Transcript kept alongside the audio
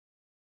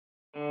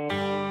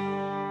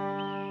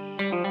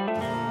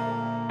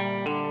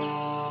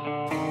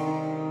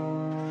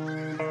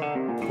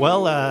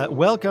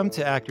Welcome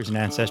to Actors and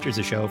Ancestors,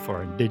 a show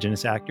for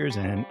Indigenous actors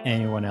and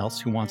anyone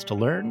else who wants to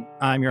learn.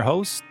 I'm your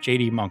host,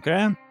 JD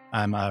Moncrin.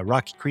 I'm a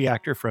Rocky Cree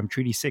actor from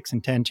Treaty 6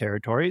 and 10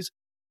 territories.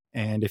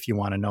 And if you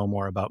want to know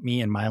more about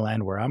me and my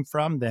land where I'm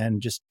from,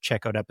 then just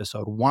check out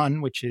episode 1,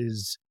 which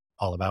is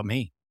all about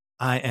me.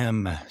 I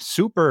am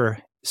super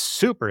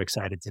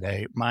excited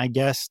today. My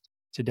guest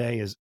today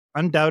is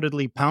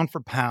undoubtedly, pound for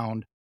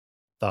pound,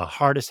 the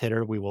hardest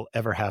hitter we will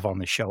ever have on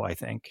the show, I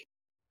think.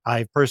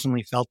 I've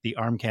personally felt the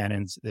arm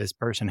cannons this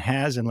person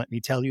has, and let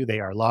me tell you, they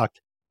are locked,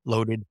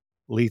 loaded,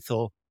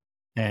 lethal,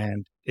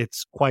 and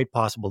it's quite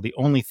possible the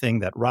only thing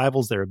that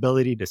rivals their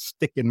ability to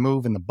stick and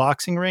move in the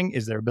boxing ring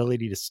is their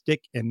ability to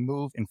stick and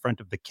move in front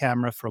of the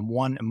camera from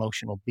one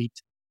emotional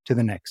beat to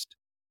the next.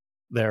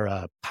 They're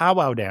a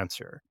powwow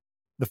dancer,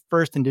 the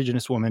first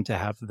Indigenous woman to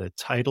have the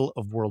title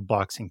of World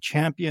Boxing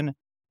Champion,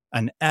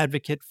 an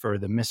advocate for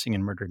the missing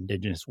and murdered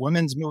Indigenous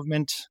women's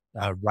movement,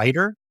 a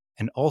writer,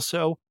 and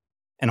also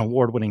an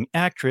award-winning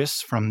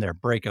actress from their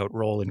breakout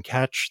role in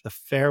Catch the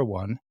Fair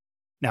One,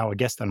 now a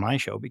guest on my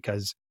show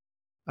because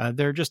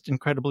they're just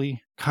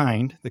incredibly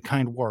kind, the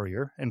kind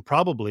warrior, and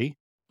probably,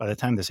 by the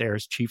time this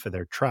airs, chief of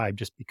their tribe,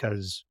 just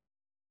because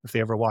if they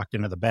ever walked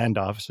into the band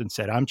office and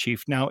said, I'm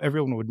chief now,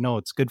 everyone would know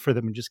it's good for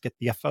them and just get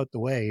the F out the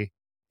way.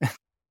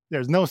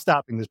 There's no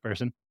stopping this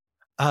person.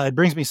 It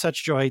brings me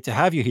such joy to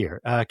have you here.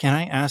 Can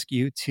I ask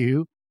you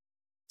to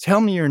tell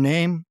me your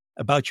name,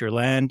 about your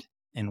land,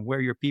 and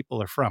where your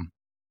people are from?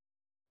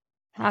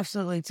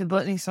 Absolutely.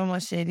 Tabutni so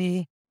much,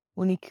 JD.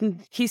 When you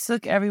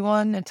kisuk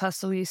everyone and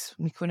Tasawis,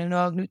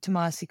 Mikunanog,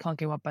 Nutamas,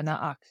 Konke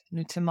Wapanaak,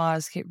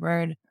 Nutamas, Cape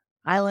Verde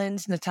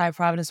Islands, Natai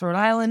Providence, Rhode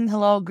Island.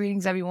 Hello,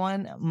 greetings,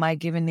 everyone. My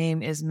given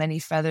name is Many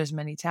Feathers,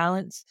 Many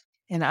Talents,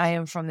 and I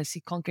am from the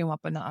Sikonke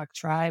Wapanaak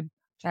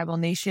tribal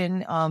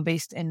nation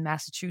based in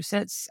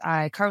Massachusetts.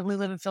 I currently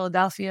live in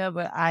Philadelphia,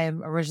 but I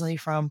am originally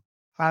from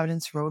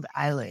Providence, Rhode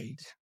Island.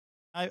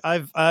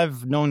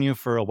 I've known you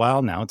for a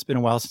while now. It's been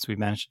a while since we've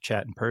managed to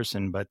chat in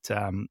person, but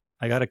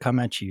I got to come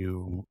at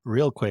you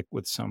real quick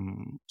with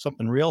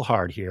something real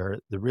hard here.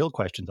 The real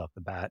questions off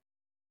the bat.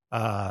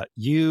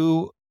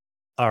 You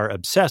are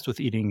obsessed with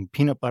eating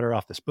peanut butter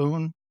off the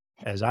spoon,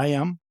 as I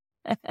am.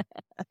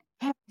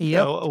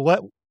 Yep.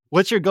 So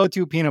what's your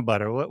go-to peanut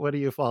butter? What do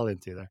you fall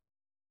into there?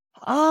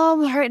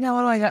 Right now,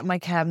 what do I got in my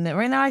cabinet?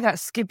 Right now, I got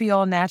Skippy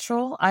All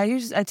Natural. I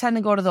tend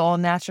to go to the all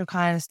natural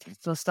kind of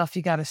the stuff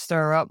you got to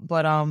stir up,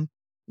 but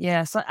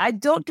yeah, so I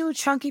don't do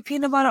chunky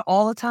peanut butter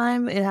all the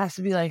time. It has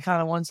to be like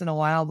kind of once in a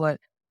while, but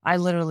I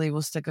literally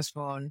will stick a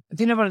spoon.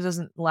 Peanut butter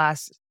doesn't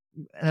last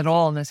at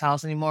all in this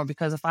house anymore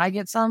because if I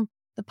get some,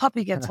 the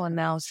puppy gets one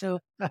now. So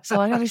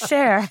I got to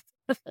share.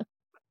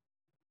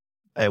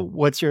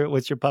 What's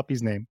your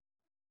puppy's name?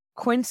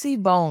 Quincy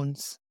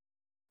Bones.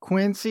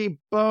 Quincy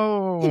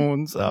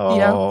Bones. Oh,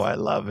 Yep. I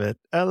love it.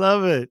 I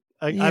love it.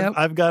 Yep.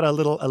 I've got a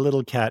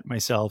little cat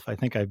myself. I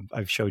think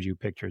I've showed you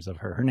pictures of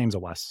her. Her name's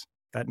Awes.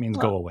 That means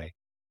go away.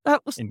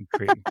 In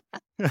Cree.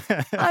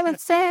 I'm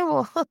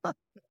insane.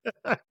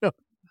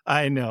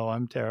 I know.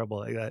 I'm terrible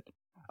like that.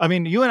 I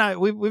mean, you and I,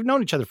 we've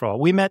known each other for a while.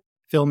 We met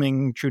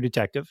filming True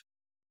Detective,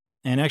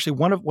 and actually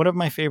one of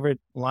my favorite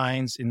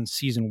lines in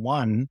season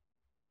 1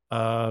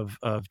 of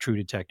True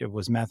Detective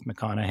was Matthew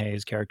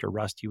McConaughey's character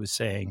Rusty was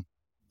saying,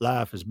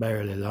 "Life is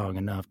barely long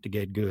enough to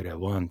get good at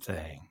one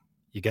thing.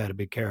 You got to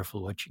be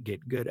careful what you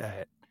get good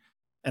at."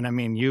 And I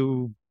mean,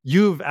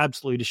 you've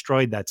absolutely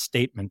destroyed that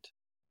statement.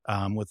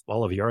 With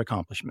all of your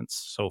accomplishments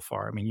so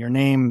far. I mean, your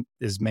name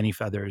is Many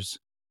Feathers,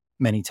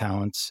 Many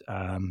Talents,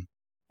 and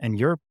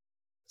you're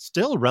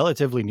still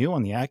relatively new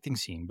on the acting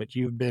scene, but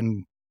you've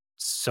been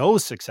so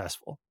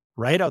successful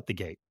right out the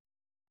gate.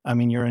 I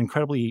mean, you're an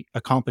incredibly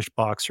accomplished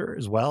boxer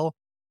as well,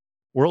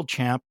 world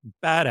champ,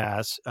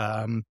 badass.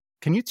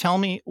 Can you tell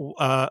me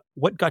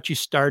what got you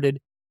started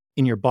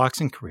in your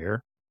boxing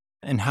career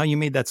and how you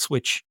made that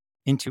switch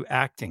into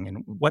acting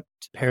and what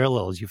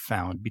parallels you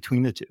found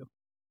between the two?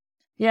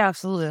 Yeah,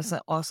 absolutely. That's an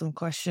awesome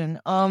question.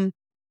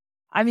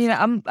 I mean,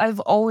 I've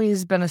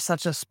always been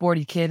such a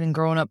sporty kid and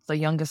growing up the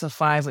youngest of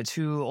 5 with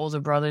 2 older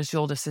brothers, 2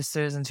 older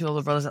sisters, and 2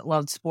 older brothers that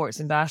loved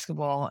sports and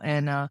basketball.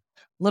 And a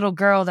little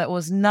girl that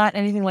was not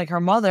anything like her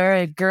mother,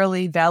 a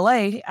girly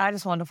ballet. I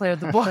just wanted to play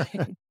with the boy.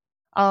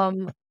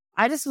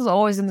 I just was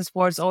always in the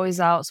sports, always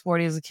out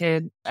sporty as a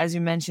kid. As you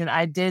mentioned,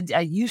 I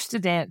used to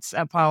dance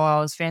at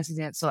powwows, fancy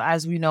dance. So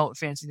as we know what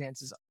fancy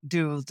dances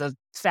do, the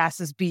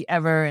fastest beat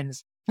ever and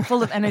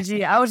full of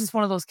energy. I was just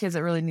one of those kids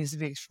that really needs to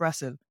be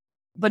expressive.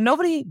 But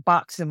nobody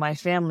boxed in my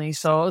family,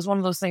 so it was one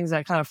of those things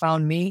that kind of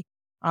found me.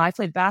 I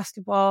played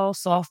basketball,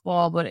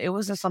 softball, but it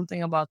was just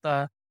something about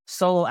the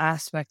solo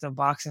aspect of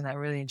boxing that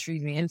really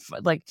intrigued me. And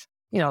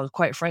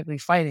quite frankly,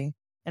 fighting.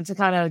 And to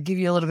kind of give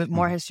you a little bit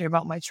more history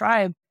about my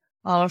tribe,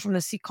 I'm from the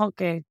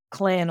Sikonke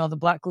clan or the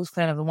Black Goose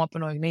clan of the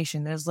Wampanoag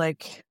Nation. There's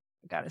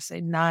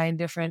 9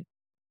 different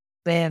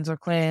bands or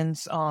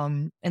clans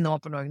in the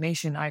Wampanoag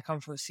Nation. I come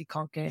from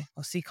Sikonke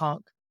or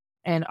Sekonk.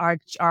 And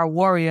our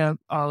warrior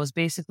was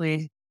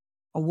basically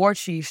a war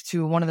chief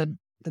to one of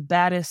the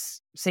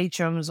baddest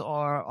sachems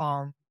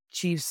or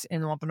chiefs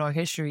in Wampanoag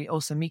history,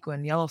 Osamiqua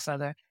and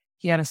Yellowfeather.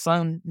 He had a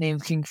son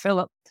named King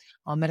Philip,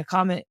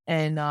 Metacomet,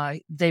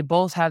 and they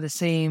both had the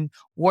same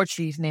war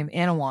chief named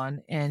Anawan,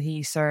 and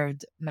he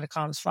served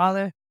Metacomet's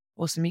father,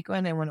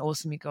 Osamiqua, and when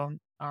Osamiqua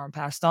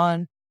passed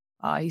on,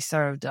 he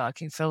served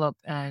King Philip,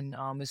 and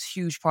was a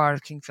huge part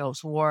of King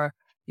Philip's war.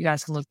 You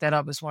guys can look that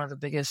up. It's one of the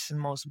biggest and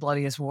most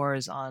bloodiest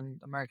wars on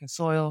American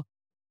soil.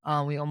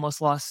 We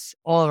almost lost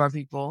all of our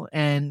people.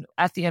 And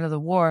at the end of the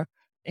war,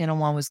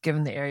 Anawan was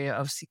given the area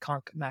of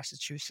Seekonk,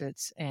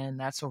 Massachusetts, and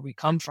that's where we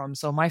come from.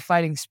 So my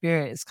fighting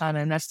spirit is kind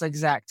of, and that's the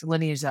exact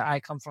lineage that I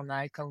come from. That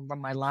I come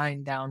from my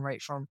line down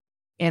right from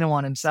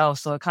Anawan himself.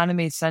 So it kind of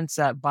made sense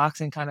that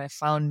boxing kind of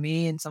found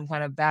me in some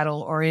kind of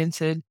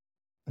battle-oriented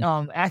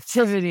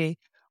activity.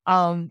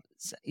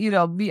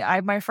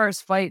 My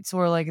first fights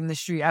were like in the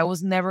street. I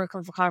was never a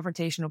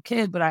confrontational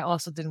kid, but I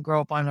also didn't grow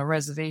up on a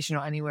reservation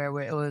or anywhere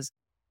where it was,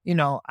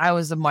 I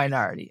was a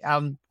minority.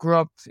 Grew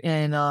up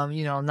in,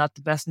 not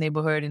the best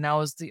neighborhood, and I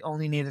was the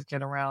only Native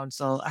kid around.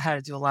 So I had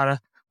to do a lot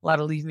of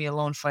leave me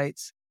alone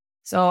fights.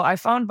 So I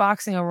found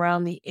boxing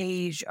around the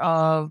age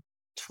of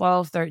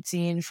 12,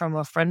 13 from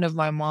a friend of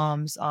my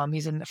mom's.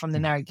 He's from the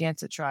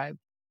Narragansett tribe.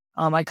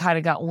 I kind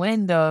of got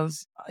wind of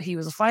he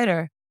was a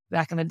fighter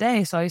back in the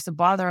day. So I used to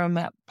bother him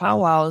at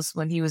powwows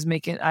when he was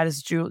making at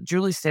his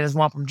jewelry stand, his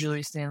wampum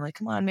jewelry stand. Like,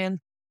 come on, man,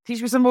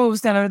 teach me some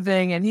moves, kind of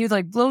thing. And he was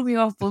like, blew me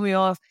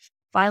off.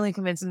 Finally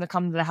convinced him to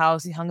come to the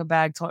house. He hung a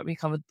bag, taught me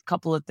a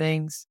couple of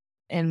things.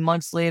 And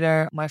months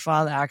later, my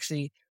father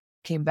actually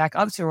came back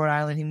up to Rhode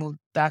Island. He moved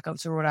back up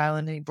to Rhode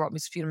Island, and he brought me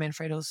to Peter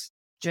Manfredo's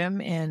gym.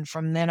 And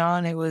from then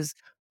on, it was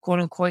quote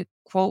unquote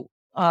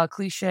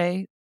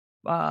cliche,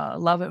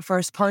 love at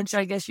first punch,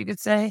 I guess you could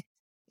say.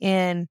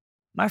 And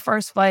my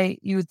first fight,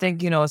 you would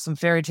think, some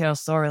fairy tale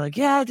story, like,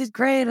 yeah, I did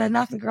great, I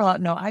knocked the girl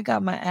out. No, I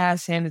got my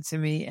ass handed to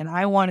me, and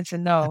I wanted to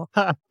know,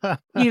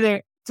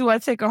 either do I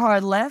take a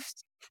hard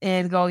left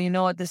and go, you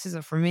know what, this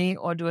isn't for me,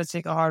 or do I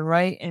take a hard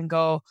right and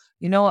go,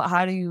 you know what,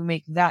 how do you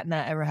make that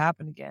not ever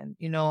happen again?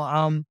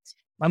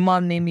 My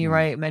mom named me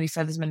right, many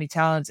feathers, many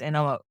talents, and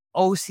I'm a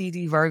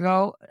OCD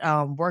Virgo.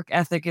 Work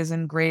ethic is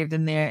engraved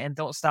in there, and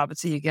don't stop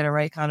until you get it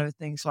right, kind of a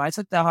thing. So I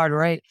took that hard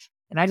right,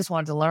 and I just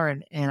wanted to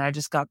learn, and I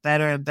just got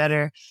better and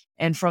better.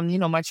 And from,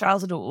 my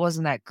childhood, it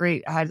wasn't that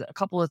great. I had a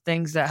couple of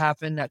things that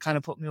happened that kind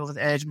of put me over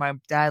the edge. My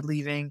dad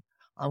leaving,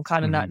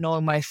 kind of not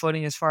knowing my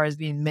footing as far as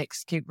being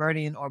mixed Cape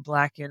Verdean or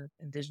Black and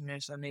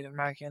Indigenous or Native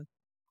American.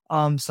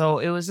 So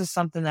it was just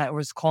something that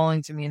was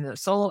calling to me. And the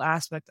solo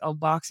aspect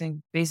of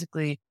boxing,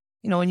 basically,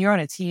 when you're on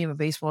a team, a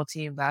baseball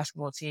team,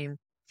 basketball team,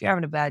 if you're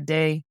having a bad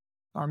day,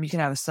 you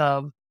can have a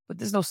sub, but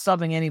there's no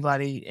subbing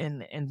anybody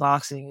in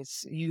boxing.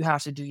 It's, you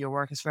have to do your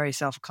work. It's very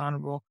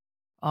self-accountable.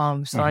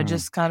 So I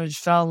just kind of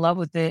just fell in love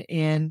with it,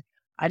 and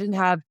I didn't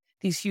have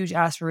these huge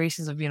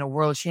aspirations of being a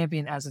world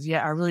champion as of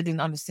yet. I really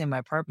didn't understand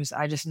my purpose.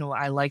 I just knew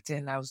I liked it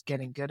and I was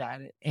getting good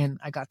at it, and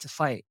I got to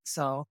fight.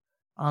 So,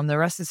 the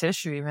rest is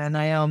history, man.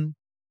 I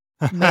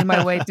made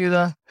my way through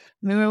the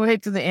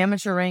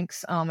amateur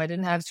ranks. I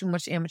didn't have too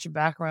much amateur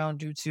background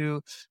due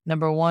to,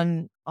 number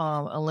one,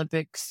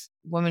 Olympics.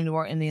 Women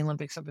weren't in the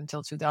Olympics up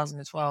until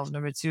 2012.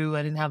 Number two,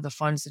 I didn't have the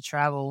funds to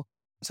travel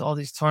to all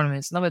these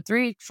tournaments. Number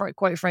three,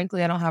 quite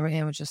frankly, I don't have an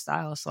amateur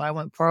style. So I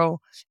went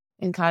pro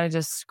and kind of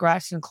just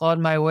scratched and clawed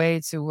my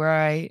way to where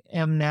I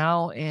am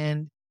now.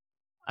 And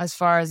as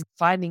far as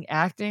finding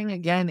acting,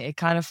 again, it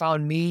kind of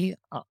found me.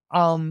 I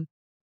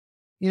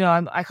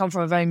come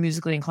from a very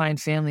musically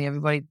inclined family.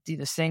 Everybody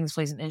either sings,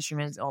 plays an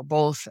instrument, or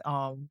both.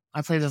 I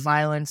played the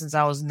violin since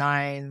I was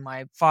 9.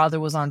 My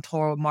father was on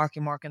tour with Marky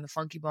Mark and the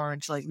Funky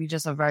Bunch. Like, we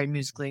just are very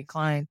musically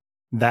inclined.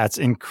 That's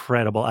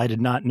incredible. I did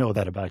not know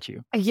that about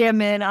you. Yeah,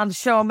 man, I'm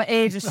showing my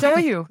age and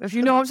showing you, if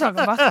you know what I'm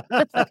talking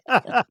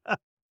about.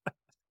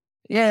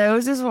 Yeah, it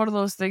was just one of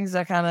those things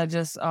that kind of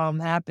just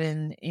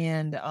happened.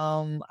 And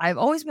I've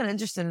always been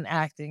interested in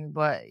acting,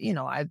 but,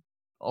 I've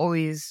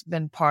always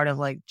been part of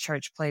like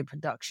church play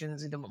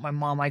productions.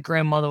 My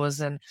grandmother was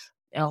in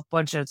a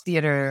bunch of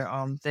theater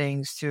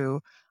things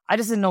too. I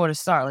just didn't know where to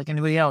start like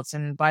anybody else.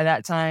 And by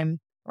that time,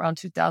 around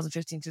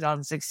 2015,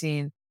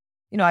 2016,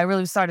 I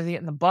really started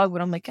getting the bug,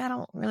 but I'm like, I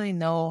don't really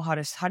know how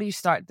do you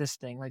start this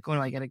thing? Like, when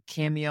do I get a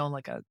cameo in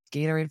like a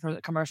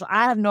Gatorade commercial?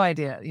 I have no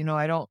idea.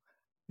 I don't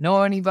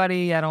know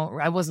anybody.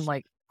 I wasn't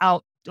like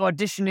out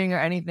auditioning or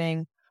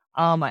anything.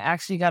 I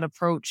actually got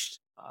approached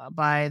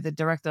by the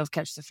director of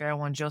Catch the Fair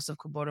One, Joseph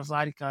Kubota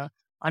Vladica,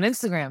 on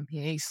Instagram.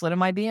 He slid in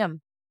my DM,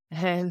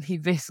 and he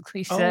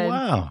basically said,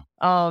 "Oh,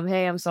 wow.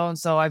 Hey, I'm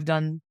so-and-so. I've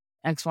done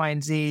X, Y,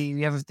 and Z.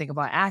 You ever think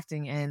about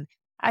acting?" And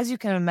as you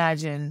can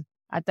imagine,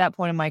 at that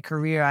point in my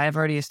career, I have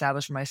already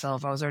established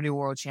myself. I was already a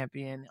world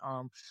champion.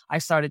 I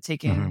started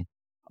taking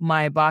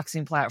my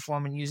boxing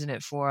platform and using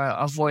it for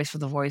a voice for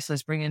the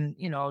voiceless, bringing,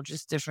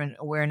 just different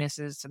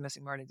awarenesses to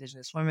missing murdered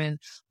Indigenous women,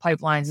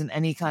 pipelines, and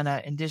any kind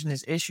of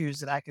Indigenous issues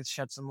that I could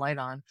shed some light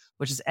on,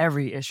 which is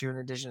every issue in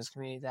the Indigenous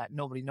community that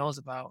nobody knows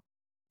about.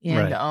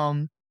 And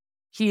Right.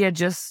 he had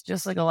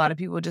just like a lot of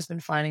people, just been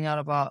finding out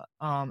about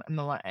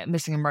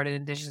missing and murdered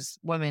Indigenous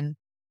women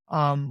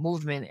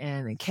movement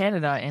in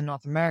Canada and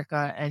North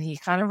America, and he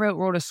kind of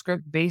wrote a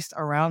script based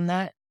around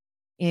that.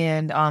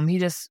 And he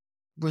just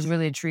was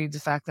really intrigued the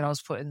fact that I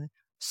was putting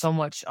so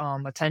much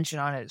attention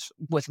on it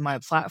with my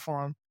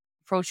platform.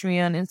 Approached me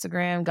on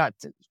Instagram, got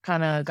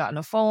on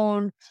the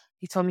phone.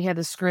 He told me he had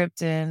the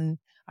script, and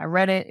I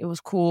read it. It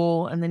was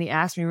cool, and then he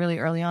asked me really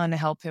early on to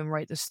help him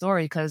write the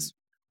story, because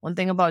one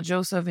thing about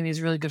Joseph, and he's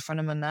a really good friend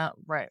of mine now,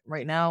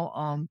 right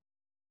now,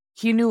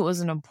 he knew it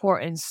was an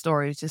important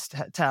story to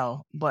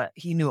tell, but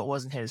he knew it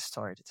wasn't his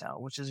story to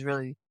tell, which is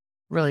really,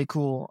 really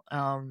cool.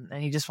 And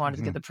he just wanted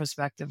to get the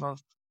perspective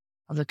of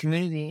the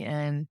community.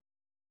 And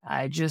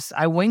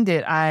I winged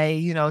it.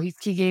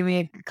 He gave me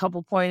a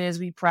couple pointers.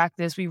 We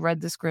practiced, we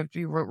read the script,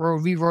 we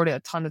rewrote it a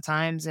ton of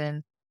times.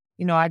 And,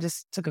 I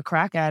just took a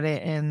crack at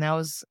it, and that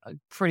was a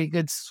pretty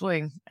good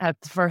swing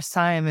at the first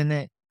time. And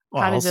it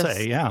Well, kind I'll of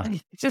say, yeah.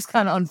 it just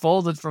kind of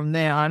unfolded from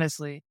there,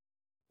 honestly.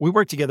 We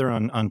worked together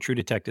on True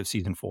Detective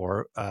season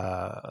 4,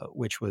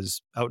 which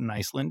was out in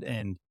Iceland,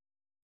 and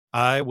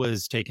I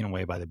was taken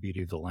away by the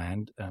beauty of the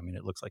land. I mean,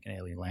 it looks like an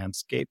alien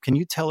landscape. Can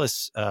you tell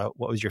us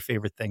what was your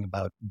favorite thing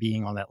about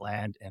being on that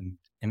land, and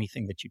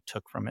anything that you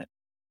took from it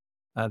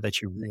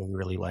that you really,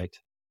 really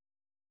liked?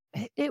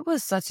 It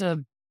was such a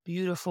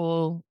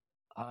beautiful,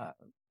 uh,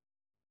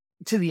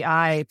 to the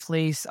eye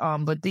place,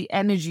 but the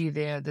energy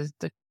there,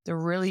 the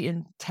really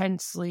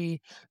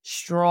intensely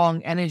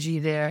strong energy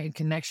there in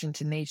connection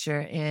to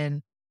nature,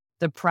 and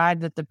the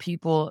pride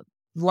that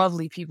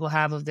lovely people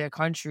have of their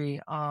country,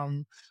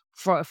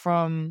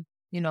 from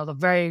the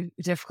very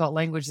difficult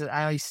language that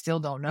I still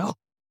don't know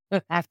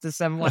after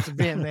 7 months of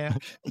being there.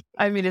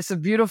 I mean, it's a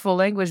beautiful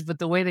language, but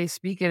the way they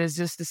speak it is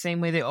just the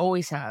same way they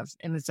always have,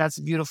 and that's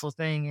a beautiful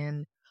thing.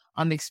 And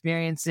I'm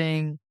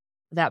experiencing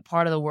that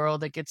part of the world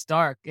that gets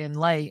dark and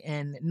light,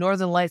 and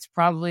Northern Lights,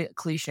 probably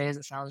cliche as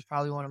it sounds,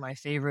 probably one of my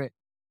favorite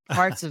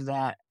parts of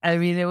that. I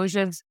mean, it was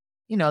just,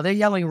 they're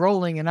yelling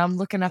rolling, and I'm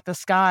looking at the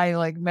sky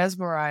like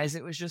mesmerized.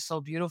 It was just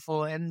so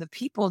beautiful. And the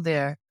people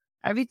there,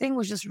 everything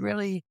was just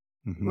really,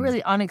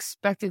 really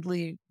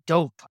unexpectedly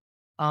dope.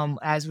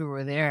 As we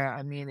were there,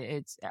 I mean,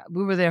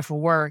 we were there for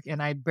work,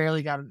 and I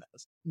barely got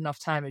enough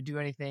time to do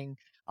anything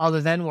other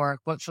than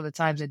work. But for the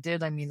times I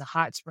did, I mean, the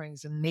hot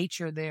springs, the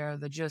nature there,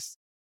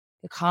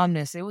 the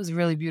calmness. It was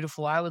really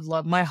beautiful. I would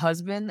love, my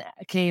husband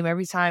came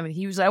every time, and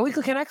he was like,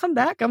 can I come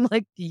back? I'm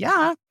like,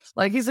 yeah.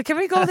 Like, he's like, can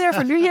we go there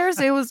for New Year's?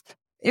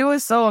 It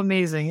was so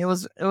amazing. It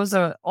was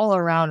a all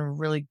around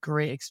really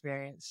great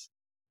experience.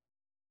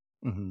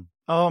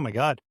 Oh my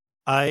God.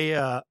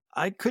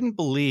 I couldn't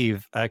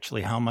believe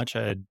actually how much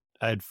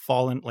I'd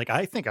fallen. Like,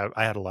 I think I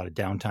had a lot of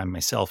downtime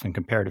myself in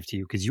comparative to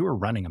you, because you were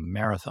running a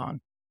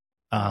marathon.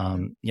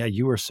 Yeah,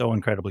 you were so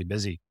incredibly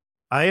busy.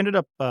 I ended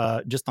up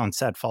just on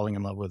set falling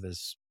in love with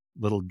this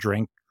little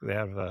drink. They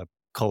have a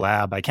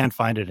collab. I can't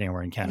find it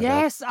anywhere in Canada.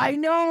 Yes, I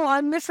know.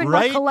 I'm missing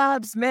my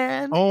collabs,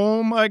 man.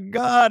 Oh my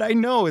God, I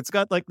know. It's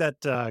got like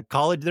that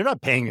college. They're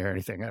not paying me or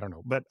anything. I don't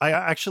know. But I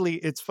actually,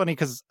 it's funny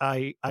because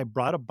I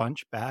brought a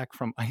bunch back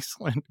from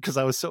Iceland because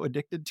I was so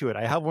addicted to it.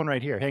 I have one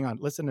right here. Hang on.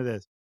 Listen to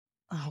this.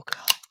 Oh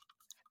God.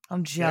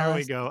 I'm jealous. There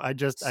we go. I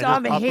just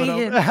I'm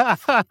hating.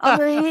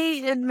 I'm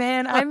hating,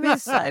 man. I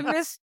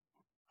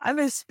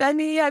miss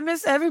Benny. I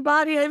miss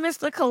everybody. I miss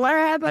the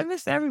collab. I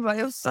miss everybody.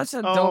 It was such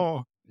a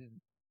dope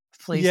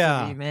place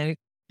to be, man.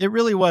 It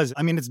really was.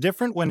 I mean, it's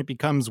different when it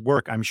becomes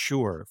work, I'm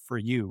sure, for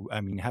you.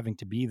 I mean, having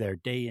to be there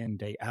day in,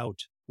 day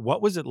out.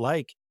 What was it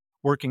like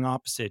working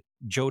opposite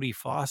Jodie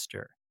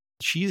Foster?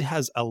 She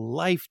has a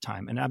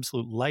lifetime, an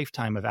absolute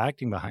lifetime of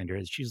acting behind her.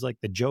 She's like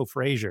the Joe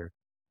Frazier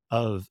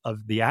of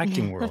the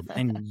acting world.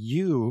 And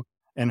you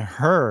and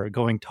her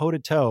going toe to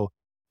toe.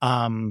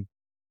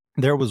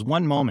 There was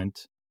one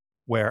moment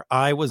where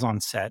I was on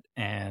set,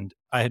 and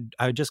I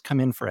had just come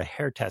in for a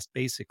hair test,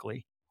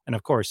 basically. And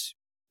of course,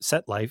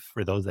 set life,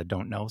 for those that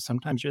don't know,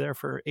 sometimes you're there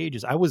for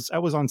ages. I was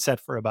on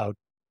set for about,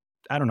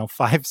 I don't know,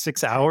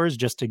 5-6 hours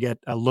just to get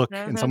a look.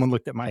 And someone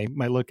looked at my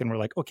look and were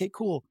like, okay,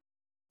 cool.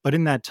 But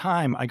in that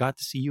time, I got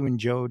to see you and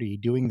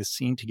Jodie doing the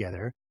scene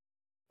together,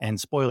 and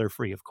spoiler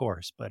free, of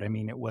course. But I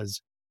mean, it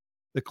was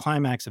the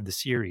climax of the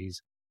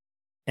series.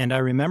 And I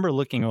remember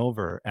looking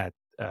over at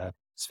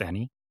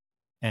Svenny,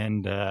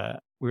 and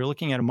we were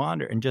looking at a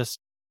monitor and just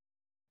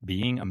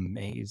being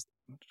amazed.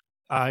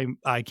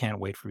 I can't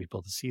wait for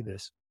people to see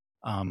this.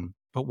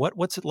 But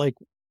what's it like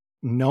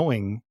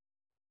knowing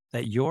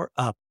that you're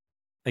up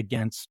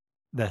against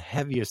the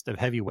heaviest of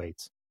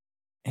heavyweights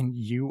and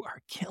you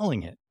are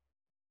killing it?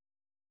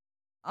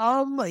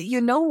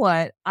 You know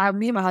what?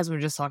 Me and my husband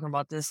were just talking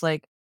about this.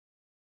 Like,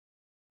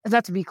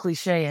 not to be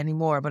cliche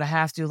anymore, but I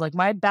have to. Like,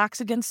 my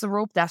back's against the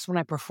rope. That's when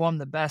I perform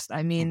the best.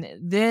 I mean,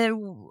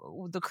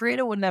 the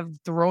creator wouldn't have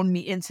thrown me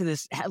into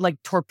this, like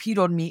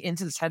torpedoed me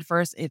into this head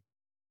first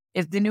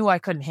if they knew I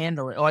couldn't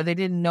handle it, or they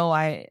didn't know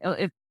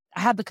if I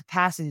had the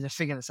capacity to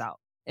figure this out.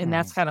 And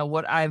that's kind of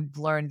what I've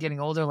learned getting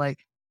older.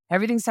 Like,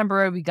 everything's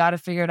temporary. We got to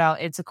figure it out.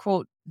 It's a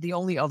quote. The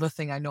only other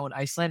thing I know in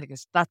Icelandic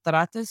is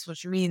 "tataratis,"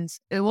 which means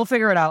we'll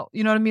figure it out.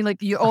 You know what I mean? Like,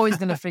 you're always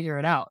going to figure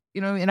it out.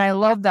 You know what I mean? And I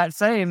love that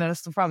saying.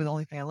 That's probably the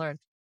only thing I learned.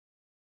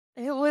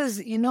 It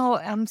was,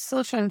 I'm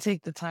still trying to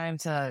take the time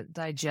to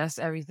digest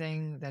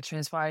everything that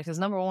transpired. Because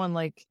number one,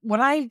 like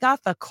when I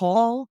got the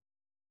call,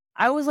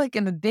 I was like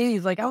in a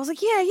daze. Like I was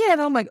like, yeah, yeah.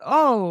 And I'm like,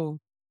 oh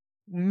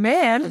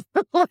man,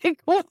 like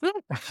what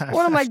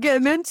am I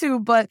getting into?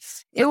 But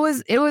it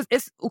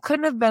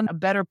couldn't have been a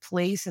better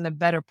place and a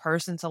better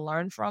person to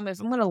learn from. If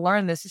I'm going to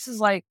learn this is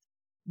like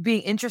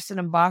being interested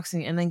in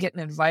boxing and then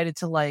getting invited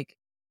to like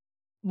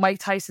Mike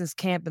Tyson's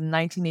camp in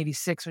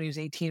 1986 when he was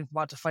 18,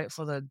 about to fight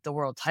for the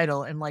world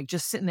title, and like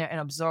just sitting there and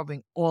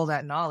absorbing all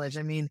that knowledge.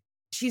 I mean,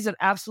 she's an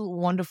absolute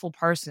wonderful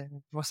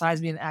person. Besides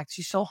being an actor,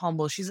 she's so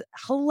humble. She's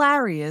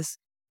hilarious,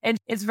 and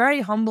it's very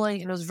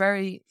humbling. And it was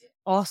very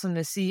awesome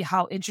to see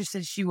how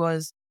interested she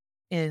was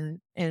in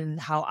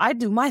how I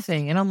do my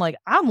thing. And I'm like,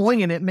 I'm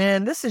winging it,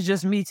 man. This is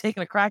just me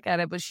taking a crack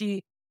at it. But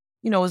she,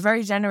 was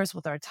very generous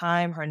with her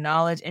time, her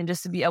knowledge, and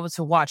just to be able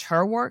to watch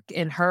her work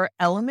in her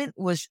element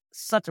was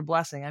such a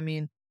blessing. I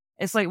mean,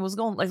 it's like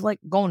like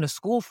going to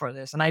school for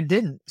this, and I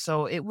didn't.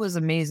 So it was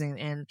amazing,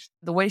 and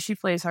the way she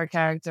plays her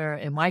character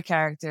and my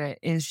character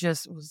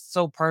was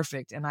so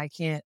perfect, and I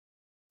can't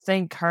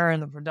thank her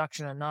and the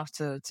production enough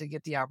to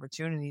get the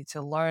opportunity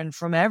to learn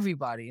from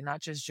everybody,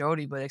 not just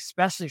Jodie, but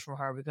especially from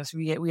her because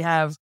we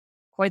have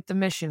quite the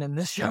mission in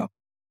this show.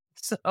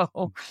 So, it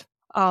was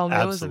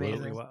Absolutely.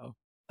 amazing. Wow.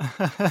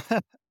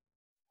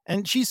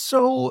 And she's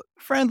so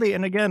friendly.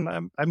 And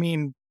again, I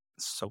mean,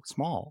 so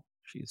small.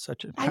 She's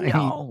such a I tiny.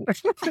 know.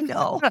 I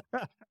know.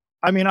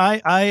 I mean,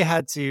 I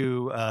had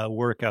to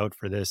work out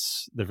for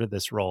this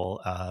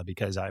role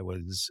because I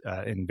was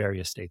in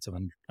various states of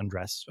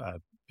undress.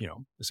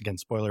 This again,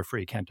 spoiler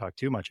free. Can't talk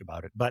too much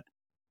about it. But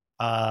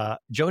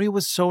Jodie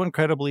was so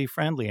incredibly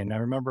friendly, and I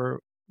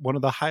remember one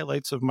of the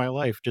highlights of my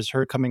life, just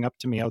her coming up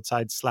to me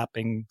outside,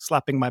 slapping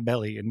my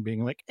belly, and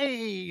being like,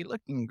 "Hey,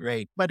 looking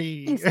great,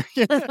 buddy."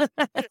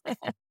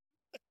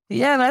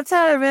 Yeah, that's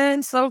her,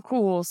 man. So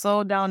cool.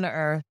 So down to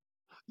earth.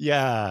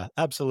 Yeah,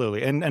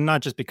 absolutely, and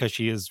not just because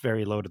she is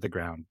very low to the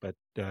ground, but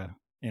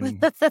in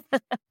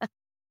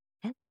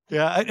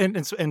yeah,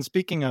 and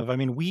speaking of, I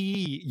mean,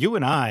 you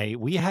and I,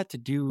 we had to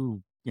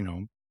do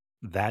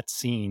that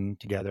scene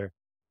together.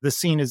 The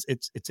scene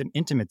it's an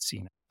intimate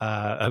scene.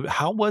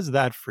 How was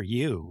that for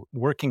you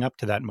working up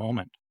to that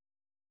moment?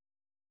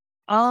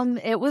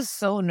 It was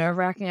so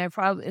nerve-wracking.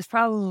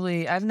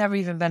 I've never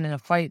even been in a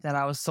fight that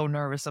I was so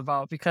nervous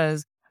about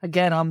because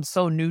again, I'm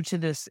so new to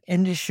this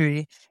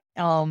industry.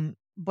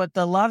 But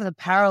a lot of the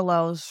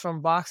parallels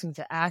from boxing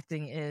to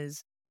acting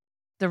is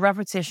the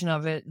repetition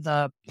of it,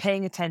 the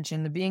paying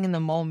attention, the being in the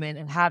moment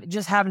and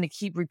just having to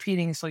keep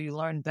repeating so you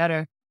learn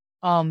better.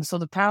 So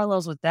the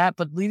parallels with that,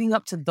 but leading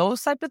up to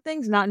those type of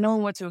things, not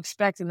knowing what to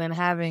expect and then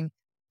having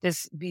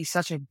this be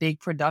such a big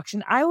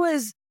production, I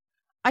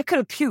could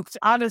have puked,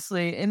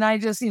 honestly. And I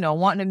just,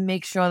 wanting to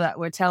make sure that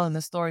we're telling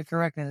the story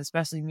correctly, and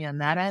especially me on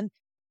that end,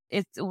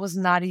 it was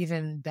not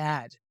even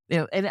bad.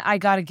 And I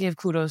got to give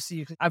kudos to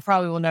you. I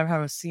probably will never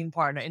have a scene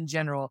partner in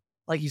general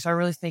like you. So I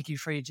really thank you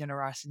for your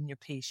generosity and your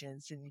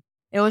patience. And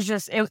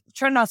it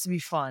turned out to be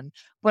fun,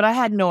 but I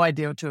had no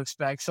idea what to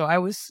expect. So I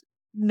was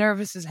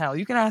nervous as hell.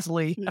 You can ask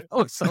Lee. Yeah. I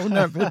was so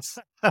nervous.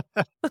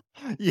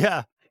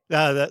 Yeah,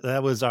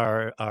 that was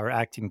our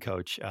acting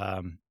coach.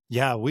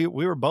 Yeah, we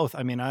were both.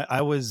 I mean,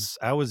 I was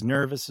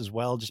nervous as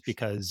well, just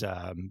because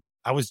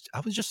I was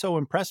just so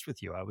impressed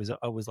with you. I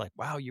was like,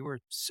 wow, you were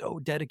so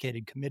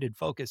dedicated, committed,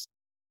 focused,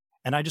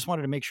 and I just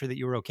wanted to make sure that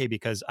you were okay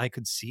because I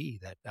could see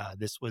that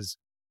this was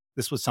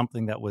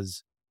something that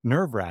was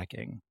nerve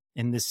wracking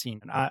in this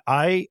scene. And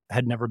I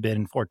had never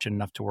been fortunate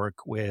enough to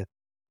work with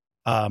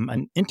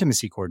an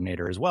intimacy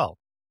coordinator as well.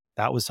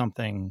 That was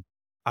something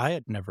I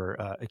had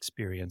never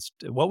experienced.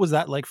 What was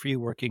that like for you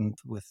working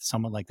with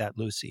someone like that,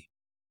 Lucy?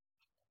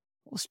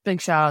 Well, big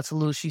shout out to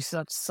Lou. She's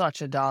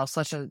such a doll,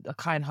 such a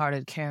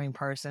kind-hearted, caring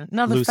person.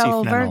 Another Lucy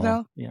fellow Fennel.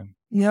 Virgo. Yeah.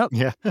 Yep.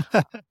 Yeah.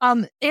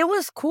 It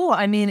was cool.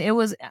 I mean, it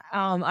was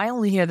I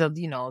only hear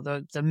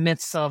the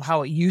myths of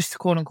how it used to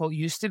quote unquote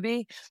used to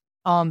be.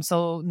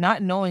 So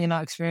not knowing and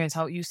not experience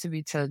how it used to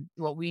be to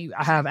what we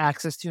have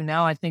access to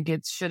now, I think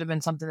it should have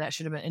been something that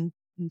should have been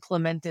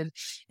implemented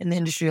in the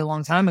industry a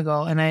long time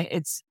ago. And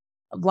it's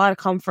a lot of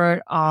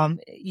comfort.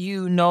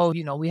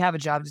 We have a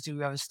job to do,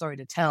 we have a story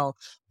to tell,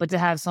 but to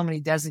have somebody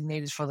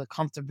designated for the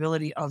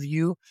comfortability of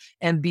you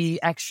and be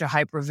extra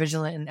hyper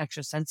vigilant and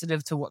extra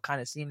sensitive to what kind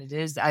of scene it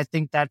is. I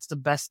think that's the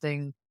best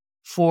thing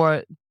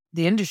for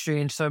the industry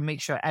and so make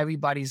sure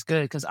everybody's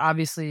good because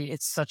obviously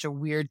it's such a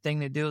weird thing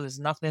to do. There's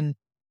nothing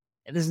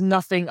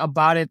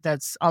about it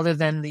that's other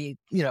than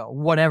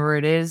whatever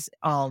it is.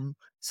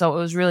 So it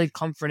was really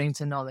comforting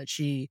to know that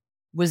she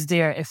was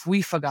there if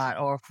we forgot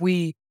or if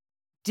we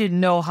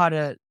didn't know how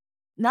to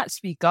not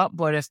speak up,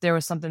 but if there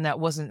was something that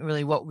wasn't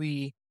really what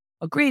we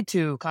agreed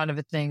to kind of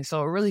a thing.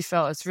 So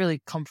it's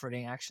really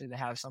comforting actually to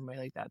have somebody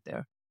like that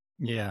there.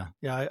 Yeah.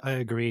 Yeah. I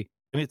agree.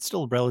 I mean, it's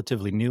still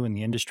relatively new in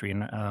the industry,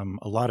 and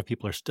a lot of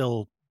people are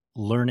still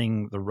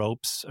learning the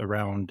ropes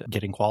around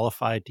getting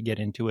qualified to get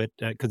into it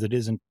because it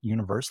isn't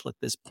universal at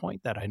this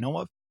point that I know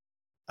of.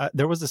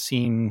 There was a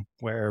scene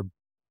where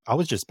I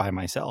was just by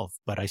myself,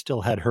 but I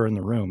still had her in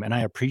the room, and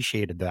I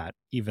appreciated that,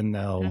 even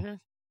though Hmm.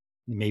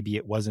 maybe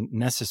it wasn't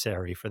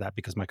necessary for that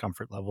because my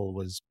comfort level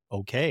was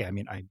okay. I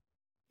mean,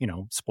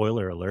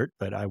 spoiler alert,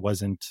 but I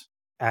wasn't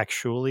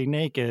actually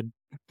naked.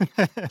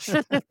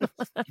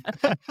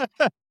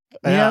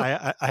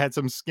 Yeah, Yep. I had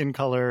some skin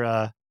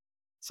color,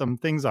 some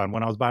things on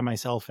when I was by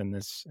myself in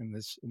this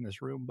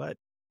room, but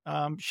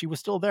she was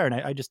still there, and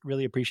I just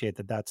really appreciate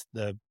that. That's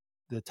the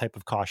type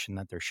of caution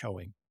that they're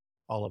showing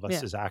all of us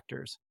Yeah. as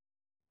actors.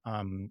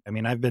 I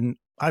mean,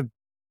 I've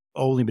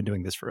only been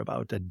doing this for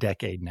about a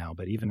decade now,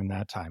 but even in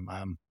that time,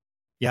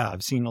 yeah,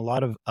 I've seen a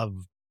lot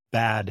of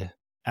bad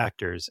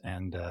actors,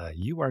 and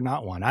you are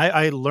not one.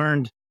 I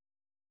learned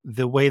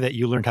the way that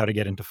you learned how to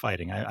get into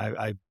fighting.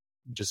 I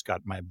just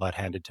got my butt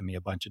handed to me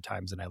a bunch of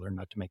times, and I learned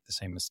not to make the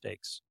same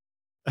mistakes.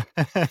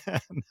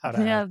 How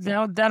to Yeah.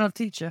 act. That'll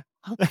teach you.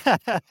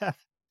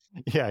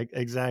 Yeah,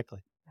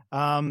 exactly.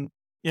 Um,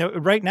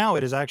 right now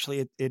it is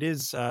actually it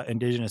is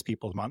Indigenous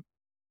Peoples Month.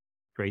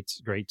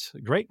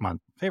 Great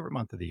month, favorite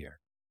month of the year.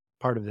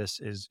 Part of this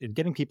is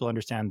getting people to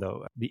understand,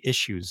 though, the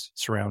issues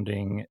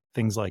surrounding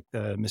things like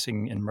the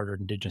missing and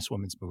murdered Indigenous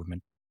women's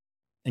movement.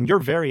 And you're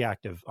very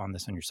active on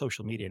this on your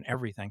social media and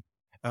everything.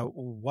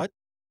 What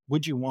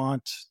would you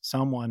want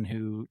someone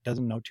who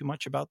doesn't know too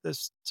much about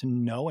this to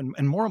know?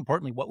 And more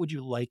importantly, what would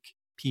you like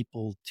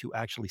people to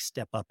actually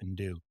step up and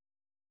do?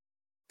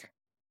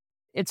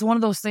 It's one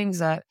of those things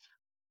that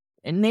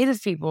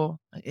Native people,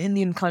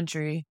 Indian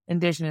country,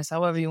 indigenous,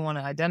 however you want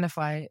to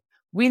identify it,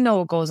 we know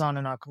what goes on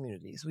in our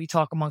communities. We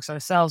talk amongst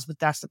ourselves, but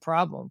that's the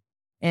problem.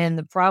 And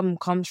the problem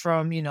comes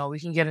from, we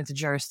can get into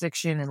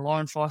jurisdiction and law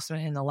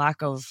enforcement and the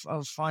lack of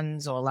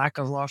funds or lack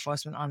of law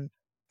enforcement on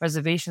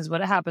reservations,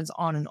 but it happens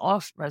on and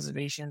off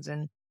reservations.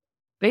 And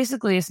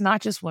basically it's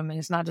not just women,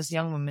 it's not just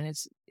young women,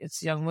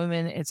 it's young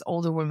women, it's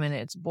older women,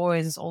 it's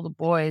boys, it's older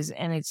boys,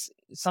 and it's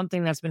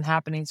something that's been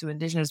happening to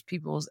indigenous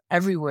peoples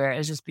everywhere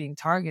is just being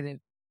targeted.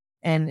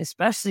 And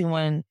especially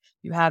when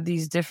you have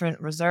these different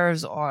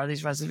reserves or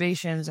these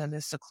reservations and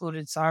this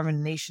secluded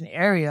sovereign nation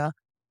area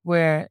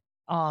where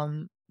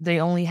they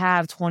only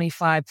have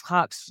 25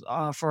 cops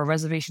for a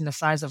reservation the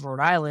size of Rhode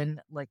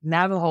Island, like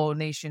Navajo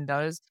Nation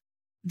does.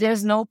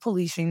 There's no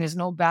policing, there's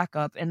no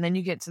backup. And then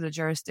you get to the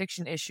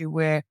jurisdiction issue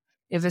where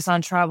if it's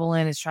on tribal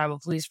land, it's tribal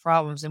police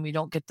problems, and we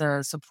don't get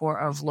the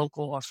support of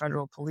local or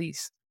federal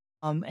police.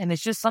 And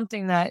it's just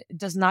something that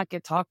does not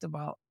get talked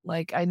about.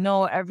 Like I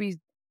know every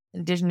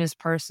indigenous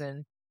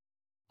person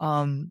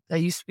that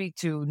you speak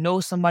to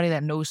knows somebody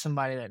that knows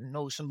somebody that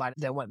knows somebody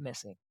that went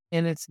missing.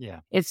 And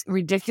Yeah. it's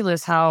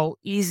ridiculous how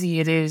easy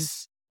it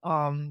is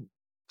to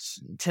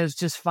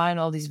just find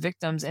all these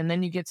victims. And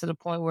then you get to the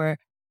point where,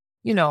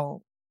 you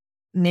know,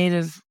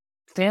 Native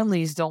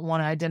families don't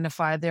want to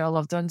identify their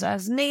loved ones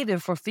as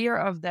Native for fear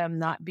of them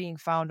not being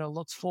found or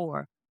looked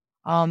for.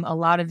 A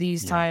lot of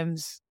these Yeah.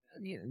 times,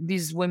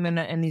 these women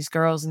and these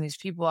girls and these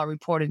people are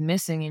reported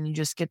missing, and you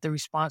just get the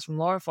response from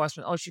law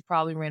enforcement: "Oh, she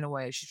probably ran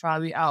away. She's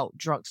probably out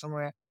drunk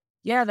somewhere."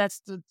 Yeah,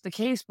 that's the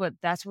case, but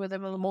that's where they're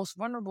the most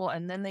vulnerable,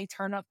 and then they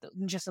turn up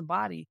just a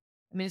body.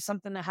 I mean, it's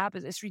something that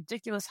happens. It's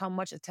ridiculous how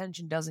much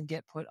attention doesn't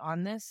get put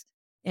on this.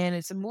 And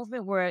it's a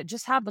movement where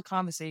just have the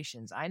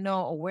conversations. I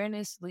know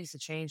awareness leads to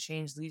change,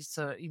 change leads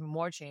to even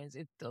more change.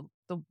 The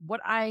what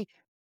I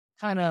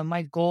kind of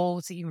my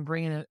goal to even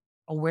bring in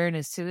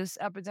awareness to this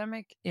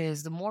epidemic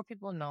is the more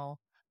people know,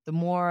 the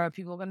more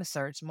people are going to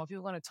search, the more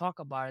people are going to talk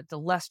about it, the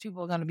less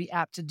people are going to be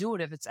apt to do it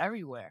if it's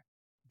everywhere.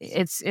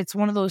 It's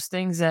one of those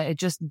things that it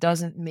just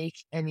doesn't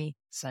make any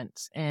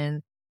sense.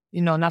 And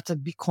not to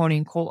be corny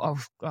and quote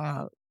of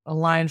a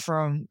line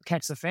from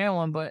Catch the Fair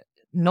one, but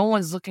no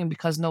one's looking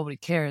because nobody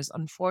cares.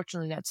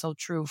 Unfortunately, that's so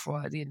true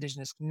for the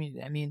indigenous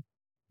community. I mean,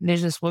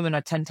 indigenous women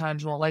are 10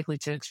 times more likely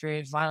to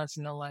experience violence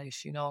in their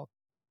life,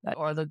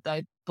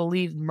 I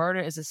believe murder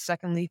is the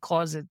second lead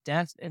cause of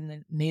death in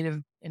the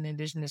Native and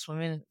indigenous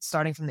women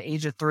starting from the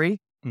age of 3.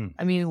 Mm.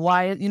 I mean,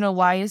 why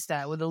is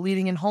that? With the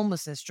leading in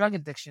homelessness, drug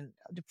addiction,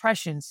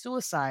 depression,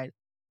 suicide,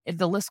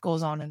 the list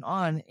goes on.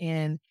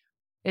 And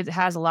it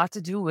has a lot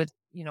to do with,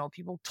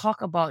 people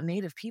talk about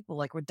Native people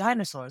like we're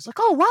dinosaurs. Like,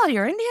 oh, wow,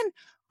 you're Indian?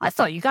 I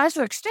thought you guys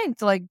were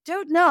extinct. Like,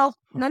 dude, no,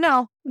 no,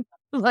 no.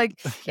 Like,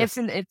 Yeah.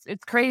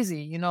 it's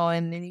crazy,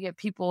 and then you get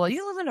people like,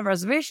 you live in a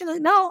reservation?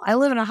 Like, no, I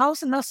live in a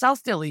house in the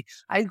South Philly.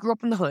 I grew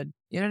up in the hood.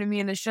 You know what I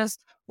mean? It's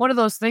just one of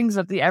those things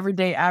that the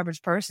everyday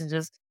average person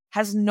just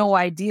has no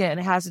idea. And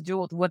it has to do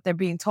with what they're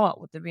being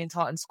taught, what they're being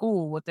taught in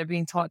school, what they're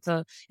being taught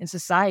in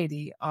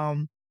society.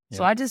 So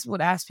Yep. I just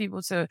would ask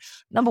people to,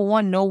 number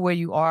one, know where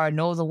you are,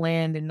 know the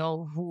land, and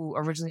know who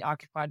originally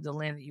occupied the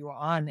land that you are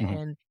on.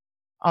 Mhm.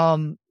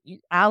 And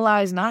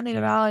allies,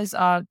 non-native allies,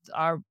 are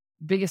our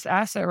biggest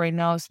asset right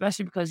now,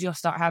 especially because you'll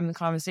start having the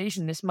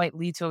conversation. This might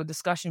lead to a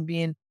discussion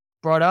being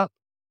brought up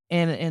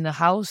in the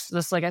House.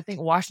 Just like I think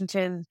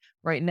Washington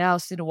right now,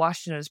 state of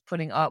Washington is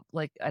putting up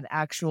like an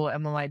actual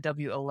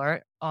MLIW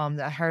alert.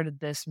 I heard of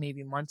this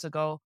maybe months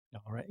ago.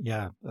 All right.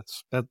 Yeah,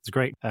 that's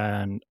great.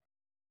 And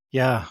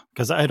yeah,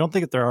 because I don't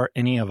think that there are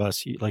any of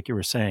us, like you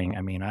were saying.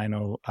 I mean, I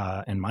know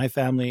in my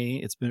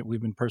family,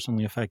 we've been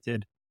personally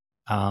affected.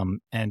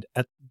 And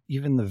at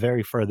even the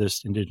very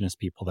furthest indigenous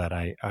people that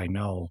I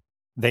know,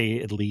 they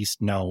at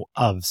least know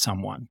of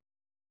someone.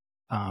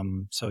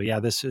 So yeah,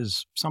 this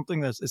is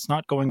something it's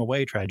not going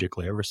away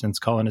tragically ever since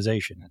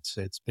colonization.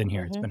 It's been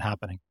here. It's Hmm. been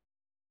happening.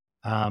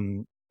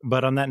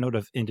 But on that note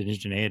of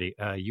indigeneity,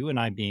 you and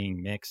I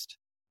being mixed,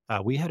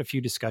 we had a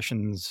few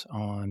discussions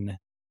on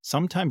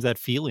sometimes that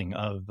feeling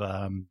of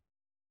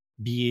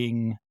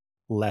being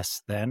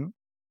less than.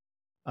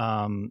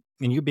 And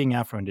you being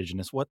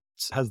Afro-Indigenous, what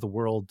has the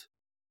world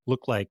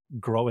looked like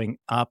growing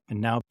up?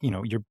 And now,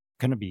 you're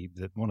going to be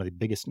one of the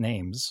biggest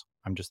names.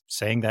 I'm just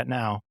saying that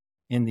now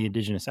in the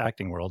Indigenous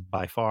acting world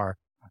by far.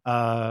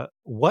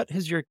 What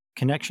has your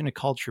connection to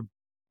culture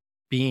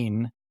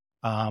been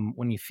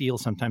when you feel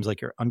sometimes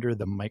like you're under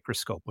the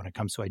microscope when it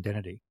comes to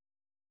identity?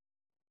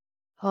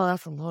 Oh,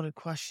 that's a loaded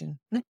question.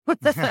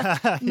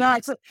 No,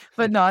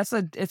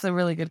 it's a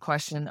really good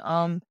question.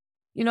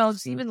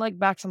 It's even like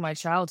back to my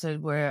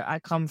childhood where I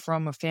come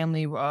from a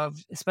family of,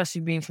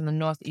 especially being from the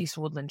Northeast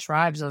woodland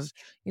tribes of,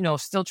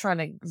 still trying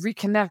to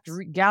reconnect,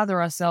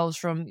 regather ourselves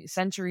from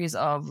centuries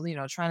of,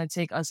 trying to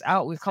take us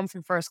out. We've come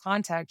from first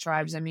contact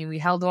tribes. I mean, we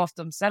held off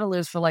them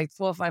settlers for like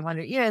 400 or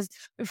 500 years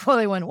before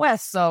they went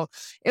west. So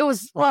it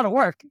was a lot of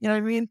work. You know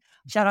what I mean?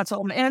 Shout out to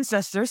all my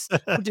ancestors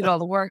who did all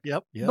the work.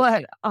 Yep, yep.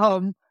 But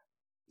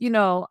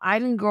I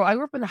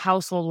grew up in a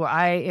household where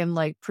I am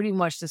like pretty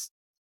much just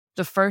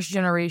the first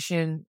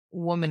generation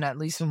woman, at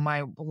least in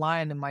my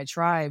line in my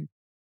tribe,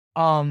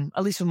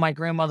 at least with my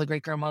grandmother,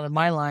 great grandmother,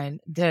 my line,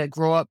 that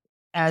grew up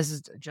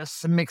as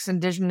just a mixed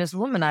indigenous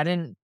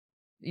woman.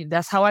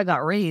 That's how I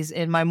got raised.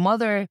 And my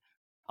mother,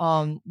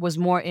 was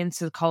more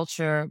into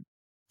culture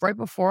right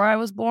before I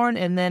was born.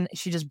 And then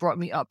she just brought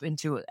me up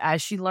into it.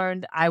 As she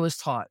learned, I was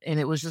taught. And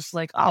it was just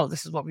like, oh,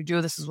 this is what we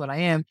do. This is what I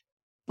am.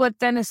 But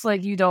then it's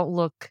like, you don't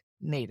look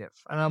native.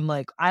 And I'm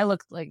like, I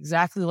look like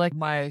exactly like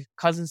my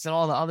cousins and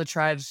all the other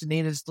tribes,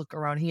 natives look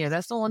around here.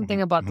 That's the one Hmm.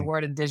 thing about the Hmm.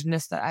 word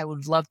indigenous that I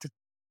would love to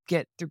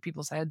get through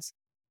people's heads.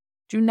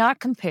 Do not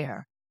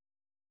compare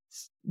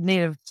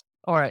native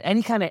or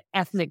any kind of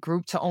ethnic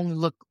group to only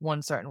look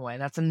one certain way.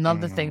 That's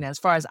another thing. Hmm. As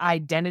far as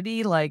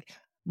identity, like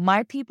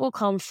my people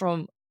come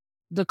from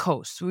the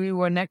coast. We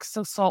were next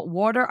to salt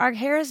water. Our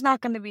hair is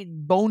not going to be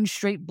bone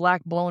straight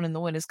black blown in the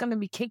wind. It's going to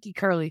be kinky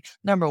curly,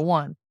 number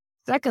one.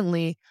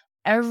 Secondly,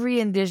 every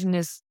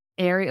indigenous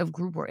area of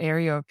group or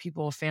area of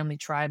people, family,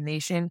 tribe,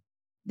 nation,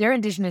 they're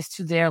indigenous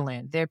to their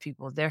land, their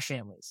people, their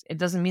families. It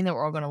doesn't mean that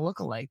we're all going to look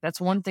alike. That's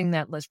one thing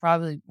that's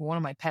probably one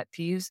of my pet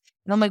peeves.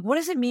 And I'm like, what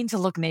does it mean to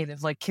look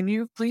native? Like, can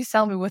you please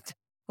tell me what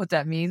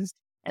that means?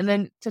 And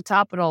then to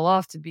top it all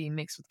off, to be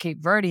mixed with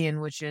Cape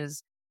Verdean, which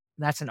is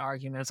that's an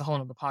argument. It's a whole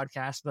nother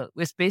podcast, but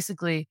it's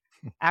basically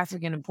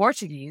African and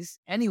Portuguese.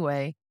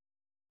 Anyway,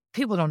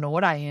 people don't know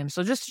what I am.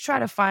 So just to try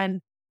to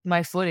find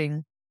my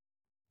footing,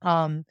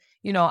 I'm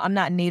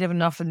not native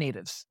enough for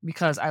natives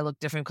because I look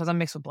different because I'm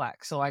mixed with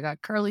black. So I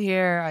got curly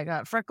hair, I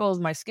got freckles,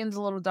 my skin's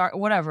a little dark,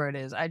 whatever it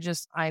is.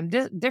 I'm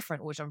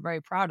different, which I'm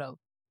very proud of.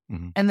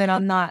 Hmm. And then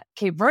I'm not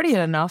Cape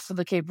Verdean enough for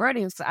the Cape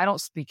Verdeans. I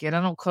don't speak it.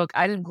 I don't cook.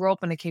 I didn't grow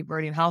up in a Cape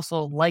Verdean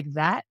household like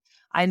that.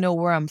 I know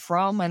where I'm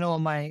from. I know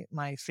where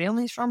my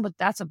family's from, but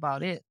that's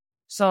about it.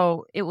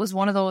 So it was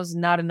one of those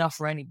not enough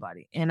for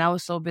anybody. And I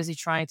was so busy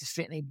trying to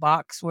fit in a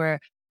box where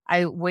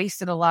I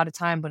wasted a lot of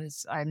time, but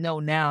I know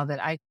now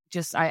that I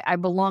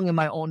belong in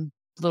my own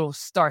little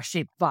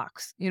star-shaped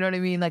box. You know what I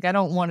mean? Like I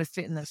don't want to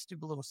fit in that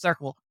stupid little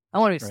circle. I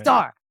want to be a Right.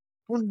 star.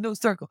 I want no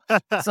circle.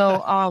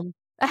 So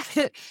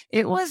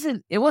it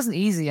wasn't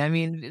easy. I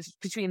mean, it's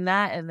between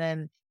that and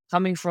then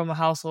coming from a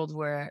household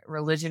where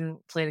religion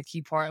played a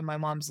key part in my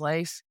mom's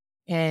life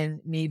and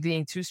me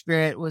being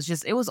two-spirit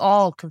it was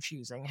all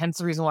confusing. Hence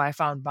the reason why I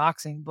found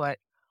boxing. But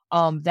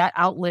that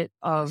outlet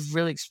of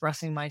really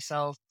expressing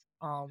myself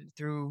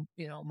through,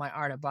 my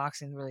art of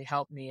boxing really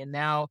helped me. And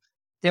now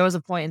there was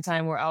a point in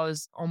time where I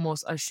was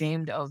almost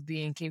ashamed of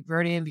being Cape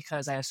Verdean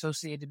because I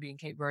associated being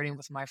Cape Verdean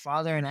with my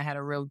father, and I had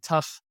a real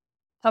tough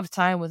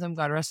time with him,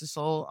 God rest his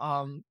soul.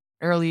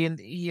 Early in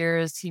the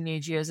years,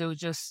 teenage years, it was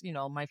just,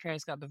 my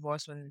parents got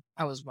divorced when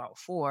I was about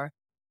 4,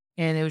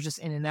 and it was just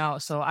in and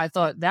out. So I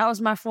thought that was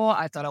my fault.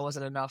 I thought I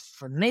wasn't enough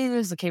for the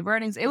natives, the Cape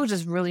Verdeans. It was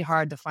just really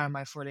hard to find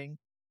my footing.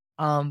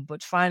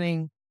 But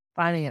finding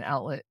an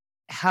outlet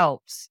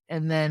helped.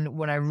 And then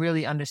when I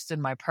really understood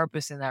my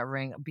purpose in that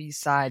ring,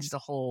 besides the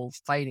whole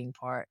fighting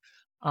part,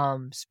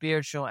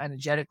 spiritual,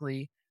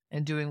 energetically,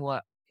 and doing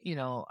what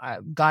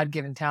God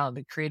given talent,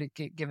 the creative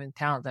given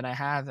talent that I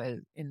have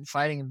in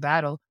fighting and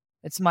battle,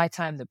 it's my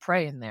time to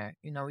pray in there.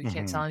 We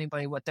can't Hmm. tell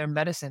anybody what their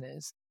medicine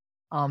is.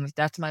 If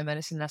that's my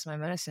medicine, that's my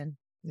medicine.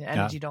 The Yeah,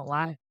 energy don't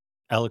lie.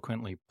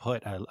 eloquently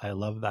put. I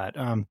love that.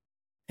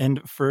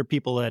 And for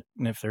people and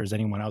if there's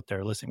anyone out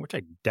there listening, which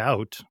I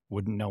doubt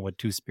wouldn't know what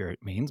two spirit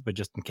means, but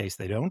just in case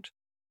they don't,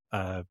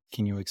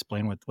 can you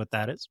explain what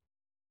that is?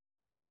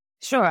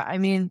 Sure. I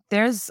mean,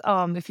 there's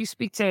if you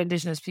speak to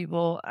indigenous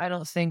people, I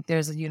don't think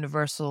there's a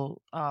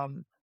universal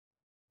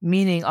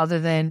meaning other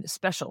than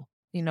special.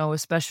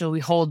 It's special. We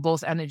hold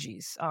both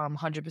energies,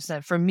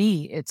 100%. For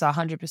me, it's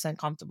 100%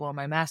 comfortable in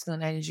my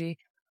masculine energy.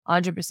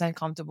 100%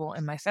 comfortable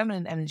in my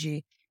feminine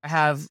energy. I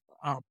have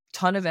a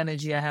ton of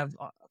energy. I have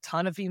a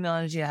ton of female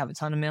energy. I have a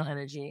ton of male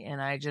energy,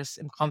 and I just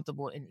am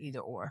comfortable in either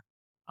or.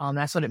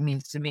 That's what it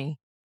means to me.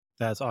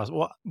 That's awesome.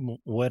 Well,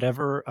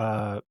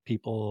 whatever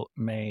people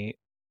may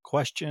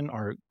question,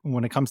 or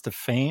when it comes to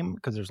fame,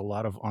 because there's a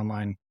lot of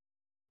online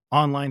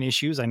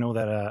issues. I know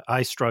that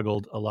I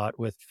struggled a lot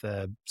with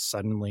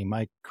suddenly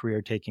my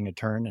career taking a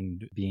turn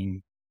and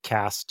being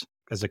cast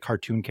as a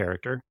cartoon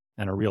character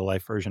and a real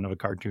life version of a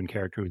cartoon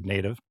character who's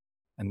native,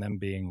 and them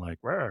being like,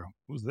 "Where?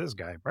 Who's this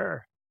guy?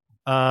 Where?"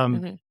 Um,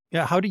 Mhm.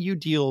 yeah. How do you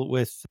deal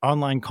with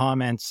online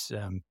comments,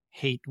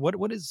 hate?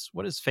 What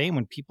is fame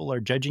when people are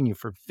judging you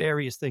for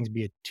various things,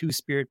 be it two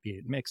spirit, be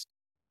it mixed?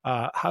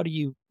 How do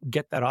you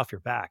get that off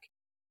your back?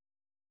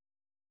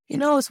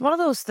 It's one of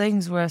those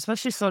things where,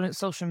 especially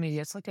social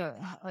media, it's like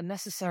a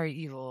necessary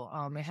evil.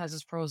 It has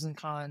its pros and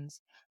cons.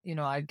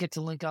 I get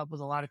to link up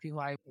with a lot of people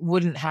I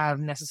wouldn't have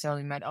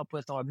necessarily met up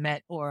with or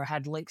met or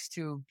had links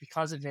to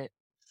because of it.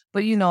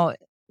 But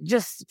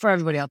just for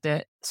everybody out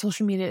there,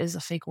 social media is a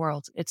fake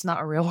world. It's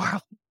not a real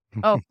world.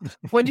 Oh,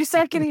 when you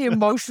start getting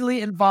emotionally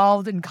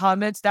involved in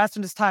comments, that's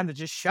when it's time to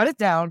just shut it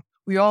down.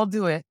 We all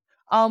do it.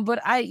 But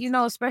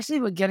especially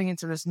with getting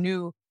into this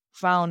new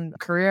found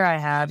career I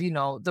have,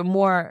 the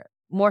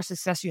more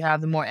success you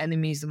have, the more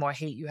enemies, the more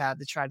hate you have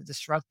to try to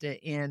disrupt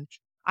it. And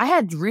I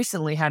had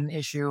recently had an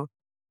issue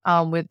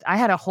with I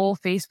had a whole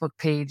Facebook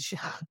page.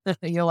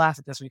 You'll laugh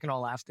at this. We can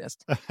all laugh at this.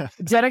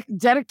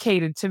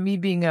 Dedicated to me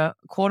being a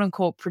quote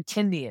unquote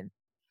pretendian.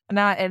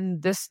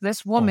 And this Oh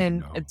woman,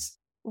 no! it's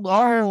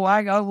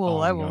I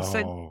will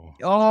say, No!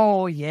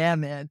 oh yeah,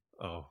 man.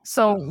 Oh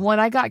So no! when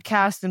I got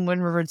cast in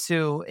Wind River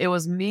 2, it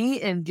was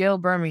me and Gail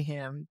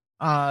Birmingham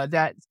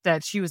that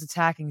she was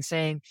attacking,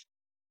 saying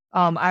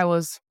I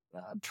was,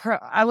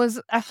 I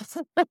was I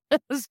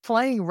was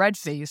playing red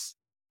face,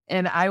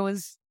 and I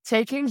was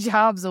taking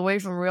jobs away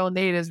from real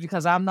natives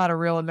because I'm not a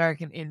real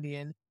American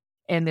Indian,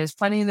 and there's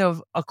plenty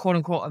of quote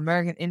unquote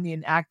American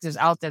Indian actors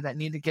out there that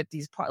need to get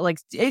these like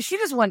she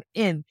just went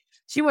in.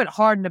 She went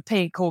hard in the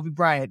paint, Kobe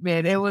Bryant,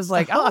 man. It was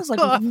like I was like,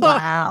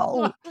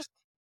 wow.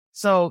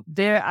 So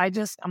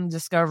I'm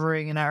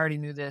discovering, and I already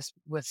knew this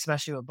with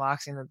especially with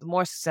boxing, that the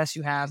more success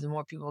you have, the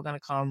more people are gonna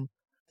come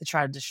to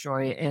try to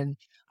destroy it. And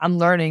I'm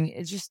learning,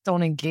 just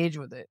don't engage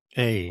with it.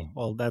 Hey,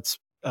 well, that's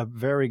a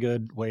very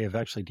good way of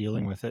actually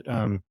dealing with it.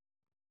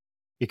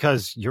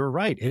 Because you're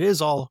right, it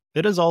is all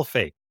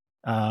fake.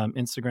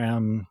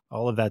 Instagram,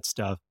 all of that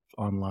stuff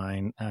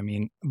online. I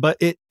mean,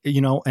 but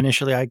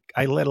initially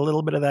I let a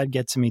little bit of that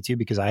get to me too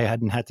because I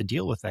hadn't had to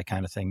deal with that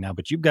kind of thing now.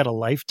 But you've got a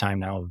lifetime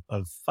now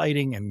of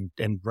fighting,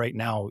 and right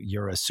now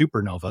you're a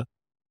supernova,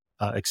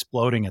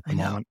 exploding at I the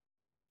know. moment.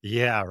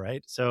 Yeah,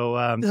 right. So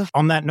Ugh.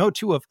 on that note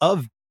too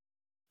of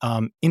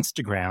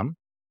Instagram,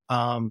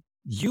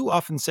 you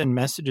often send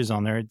messages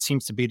on there. It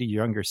seems to be to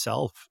your younger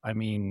self. I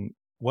mean,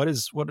 what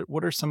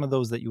are some of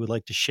those that you would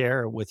like to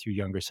share with your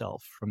younger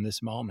self from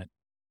this moment?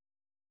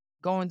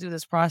 Going through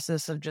this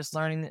process of just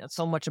learning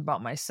so much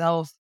about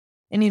myself,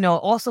 and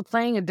also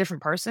playing a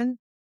different person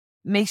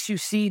makes you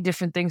see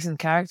different things in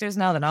characters.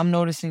 Now that I'm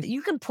noticing that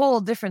you can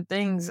pull different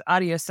things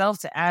out of yourself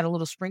to add a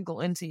little sprinkle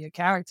into your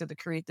character to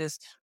create this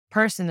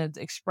person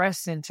to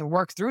express and to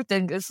work through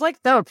things. It's like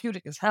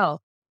therapeutic as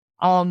hell.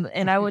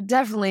 And I would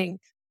definitely,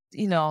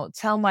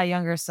 tell my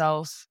younger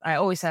self, I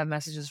always have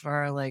messages for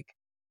her like,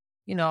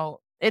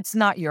 it's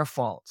not your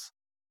fault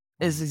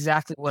is Mm,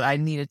 exactly what I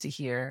needed to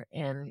hear.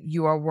 And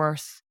you are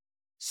worth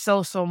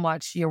so, so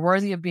much. You're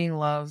worthy of being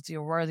loved.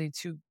 You're worthy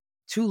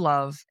to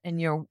love. And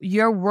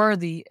you're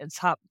worthy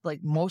top,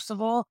 like most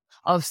of all,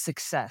 of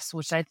success,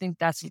 which I think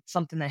that's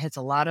something that hits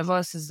a lot of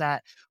us is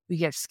that we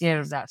get scared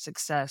of that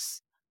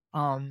success.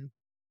 Um,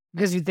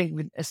 because you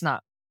think it's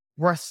not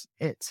worth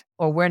it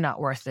or we're not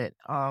worth it.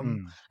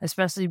 mm,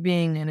 Especially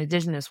being an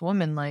indigenous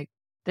woman, like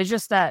there's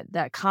just that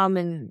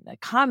common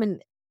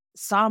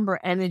somber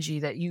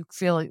energy that you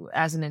feel like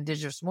as an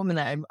indigenous woman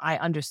that I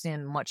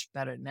understand much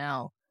better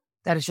now.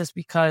 That it's just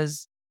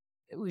because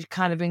we've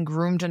kind of been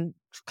groomed and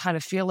kind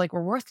of feel like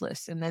we're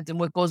worthless. And then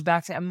what goes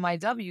back to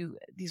MIW,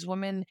 these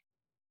women,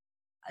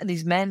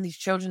 these men, these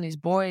children, these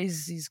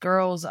boys, these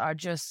girls are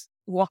just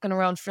walking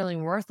around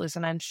feeling worthless.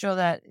 And I'm sure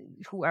that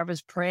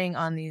whoever's preying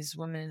on these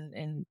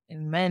women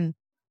and men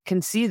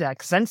can see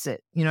that, sense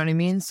it. You know what I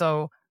mean?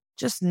 So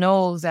just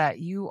know that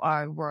you're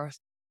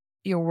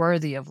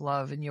worthy of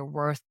love and you're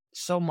worth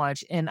so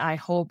much. And I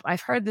hope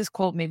I've heard this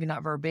quote, maybe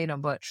not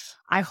verbatim, but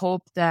I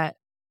hope that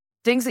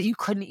things that you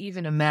couldn't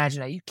even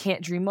imagine, that you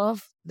can't dream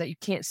of, that you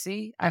can't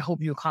see, I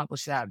hope you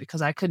accomplish that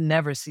because I could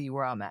never see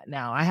where I'm at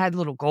now. I had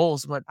little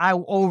goals, but I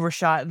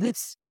overshot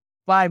this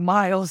by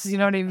miles. You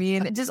know what I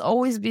mean? And just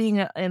always being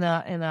in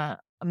a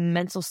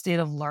mental state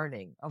of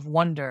learning, of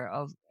wonder,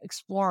 of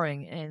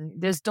exploring. And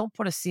don't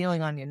put a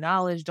ceiling on your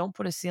knowledge. Don't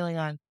put a ceiling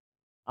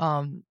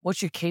on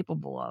what you're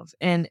capable of,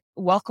 and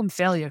welcome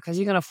failure because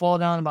you're gonna fall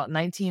down about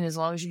 19. As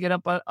long as you get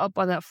up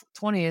on that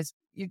 20, is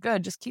you're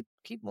good. Just keep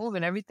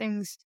moving.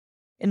 Everything's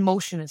in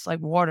motion. It's like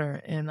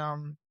water,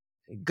 and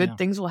good yeah.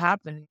 things will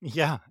happen.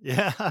 Yeah,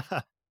 yeah.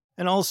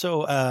 And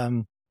also,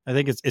 I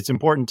think it's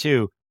important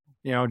too.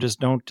 Just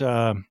don't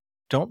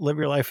live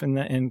your life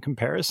in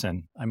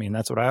comparison. I mean,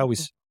 that's what I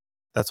always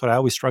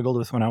struggled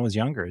with when I was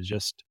younger, is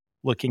just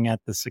looking at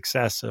the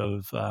success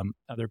of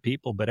other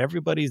people. But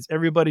everybody's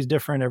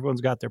different.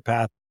 Everyone's got their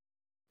path,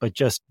 but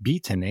just be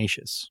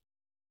tenacious.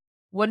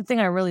 One thing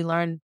I really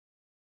learned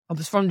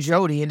was from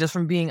Jody, and just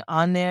from being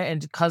on there,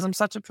 and because I'm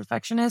such a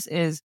perfectionist,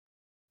 is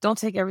don't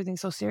take everything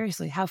so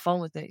seriously. Have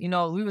fun with it.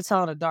 We were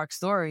telling a dark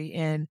story,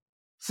 and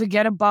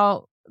forget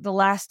about the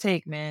last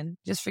take, man.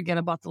 Just forget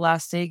about the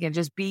last take and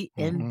just be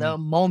in the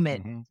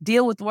moment.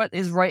 Deal with what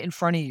is right in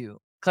front of you.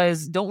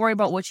 Because don't worry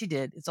about what you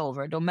did. It's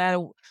over. Don't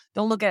matter.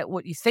 Don't look at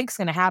what you think's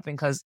going to happen,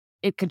 because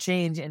it could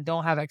change, and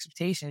don't have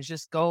expectations.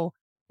 Just go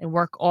and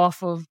work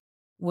off of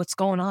what's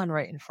going on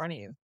right in front of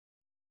you.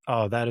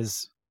 Oh, that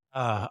is,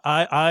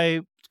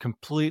 I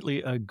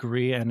completely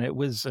agree. And it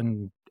was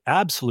an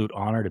absolute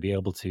honor to be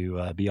able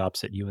to be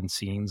opposite you in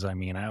scenes. I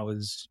mean,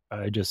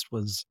 I just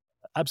was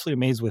absolutely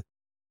amazed with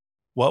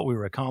what we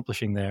were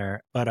accomplishing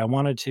there. But I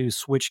wanted to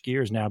switch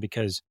gears now,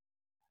 because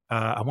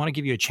I want to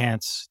give you a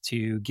chance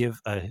to give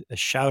a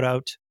shout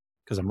out,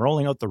 because I'm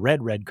rolling out the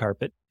red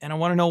carpet, and I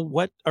want to know,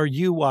 what are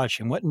you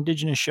watching? What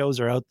Indigenous shows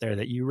are out there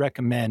that you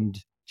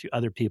recommend to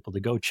other people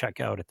to go check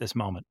out at this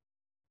moment?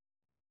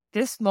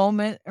 This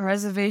moment,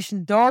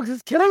 Reservation Dogs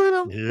is killing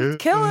them.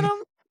 It's killing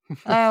them.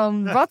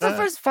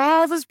 Rutherford's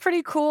Falls is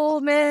pretty cool,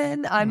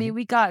 man. I mean,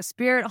 we got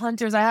Spirit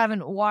Hunters. I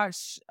haven't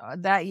watched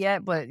that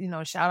yet, but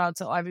shout out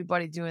to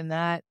everybody doing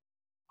that.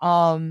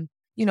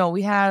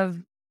 We have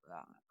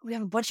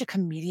a bunch of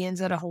comedians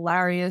that are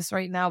hilarious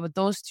right now, but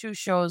those two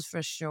shows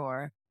for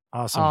sure.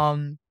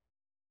 Awesome.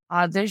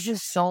 There's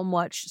just so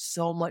much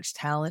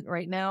talent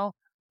right now.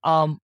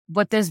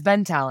 But there's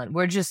been talent.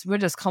 We're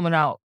just coming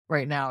out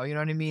right now, you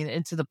know what I mean,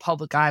 into the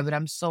public eye. But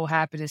I'm so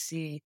happy to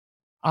see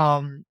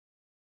our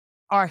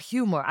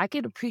humor. I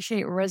can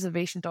appreciate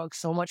Reservation Dogs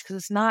so much, because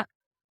it's not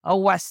a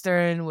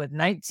Western with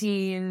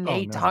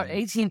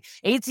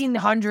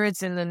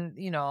 1800s, and then,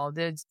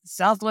 the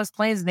Southwest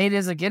Plains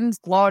natives are getting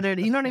slaughtered.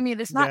 You know what I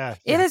mean? It's not, Yeah.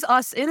 It is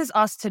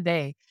us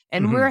today.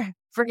 And we're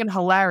freaking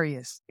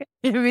hilarious.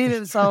 I mean,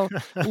 and so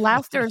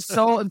laughter is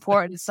so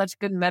important. It's such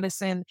good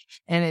medicine.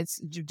 And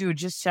dude,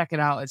 just check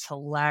it out. It's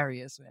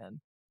hilarious,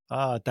 man.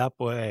 That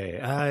way.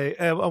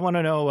 I want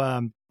to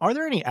know, are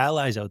there any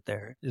allies out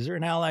there? Is there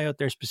an ally out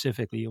there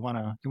specifically you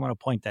want to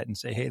point that and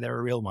say, hey, they're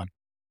a real one?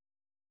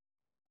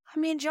 I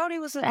mean, Jody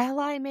was an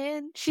ally,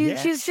 man.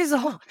 She's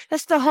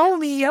that's the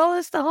homie, yo.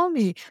 That's the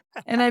homie.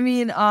 And I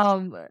mean,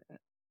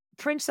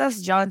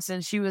 Princess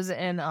Johnson, she was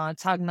in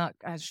Tagnak,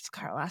 I just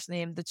forgot her last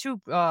name. The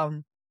two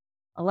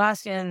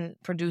Alaskan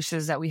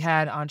producers that we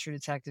had on True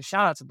Detective.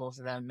 Shout out to both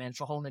of them, man,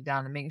 for holding it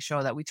down and making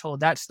sure that we told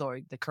that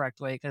story the correct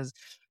way. Because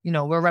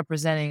we're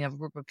representing a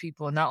group of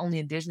people, not only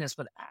Indigenous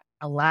but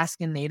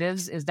Alaskan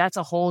natives. That's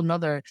a whole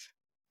nother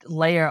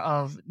layer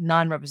of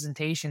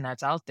non-representation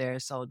that's out there.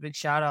 So big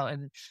shout out,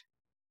 and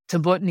to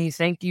Botany,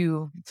 thank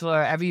you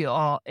for every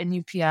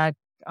NUPI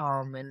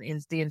and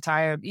in the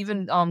entire,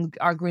 even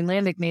our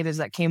Greenlandic natives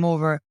that came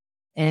over,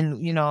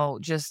 and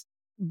just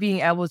being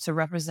able to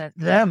represent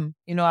them.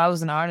 I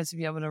was an artist to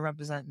be able to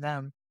represent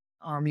them.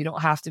 You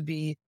don't have to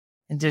be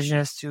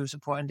Indigenous to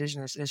support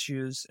Indigenous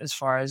issues as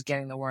far as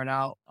getting the word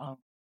out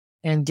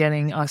and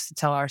getting us to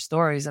tell our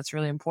stories. That's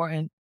really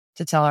important,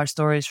 to tell our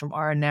stories from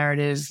our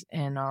narratives,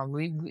 and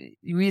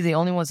we're the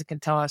only ones that can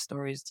tell our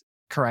stories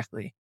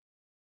correctly.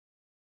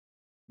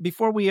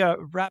 Before we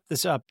wrap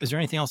this up, is there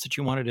anything else that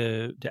you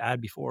wanted to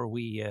add before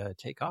we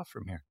take off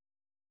from here?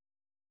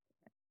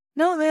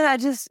 No, man,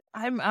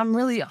 I'm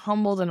really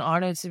humbled and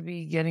honored to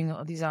be getting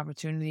these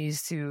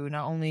opportunities to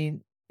not only,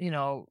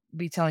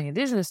 be telling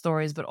Indigenous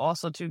stories, but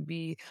also to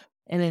be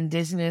an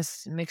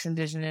Indigenous, mixed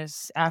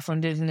Indigenous,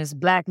 Afro-Indigenous,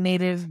 Black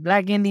Native,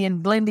 Black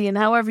Indian, Blindian,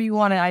 however you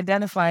want to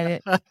identify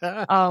it.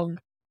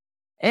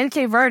 And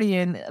Cape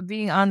Verdean,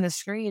 being on the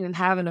screen and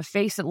having a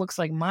face that looks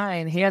like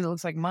mine, hair that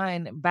looks like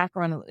mine,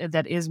 background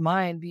that is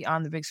mine, be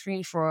on the big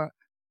screen for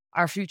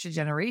our future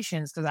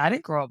generations. Because I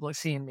didn't grow up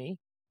seeing me,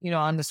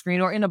 on the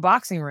screen or in a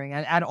boxing ring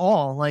at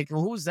all. Like,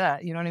 who's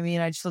that? You know what I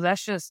mean? So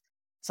that's just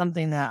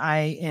something that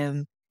I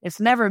am. It's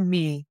never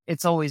me.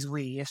 It's always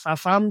we.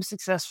 If I'm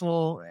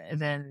successful,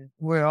 then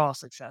we're all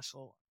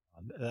successful.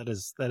 That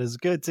is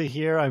good to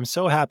hear. I'm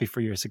so happy for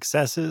your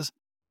successes.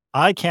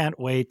 I can't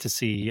wait to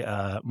see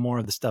more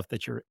of the stuff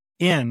that you're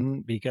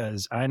in,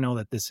 because I know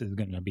that this is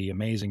going to be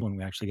amazing when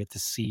we actually get to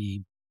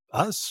see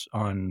us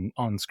on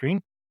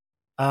screen.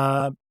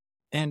 And,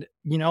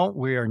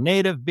 we are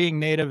native. Being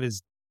native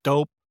is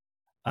dope.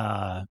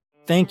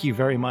 Thank you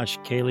very much,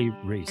 Kaylee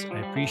Reis. I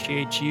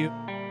appreciate you.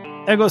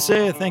 Ego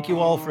say thank you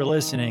all for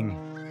listening.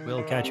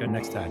 We'll catch you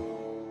next time.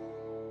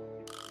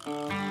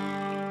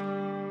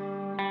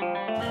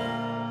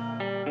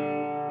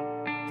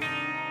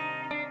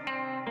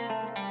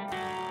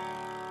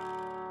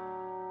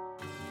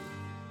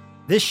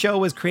 This show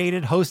was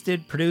created,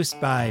 hosted,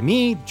 produced by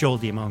me, Joel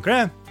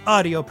Diamondre.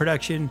 Audio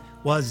production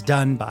was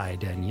done by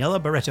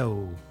Daniela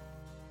Barreto.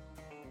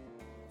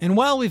 And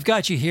while we've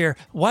got you here,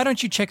 why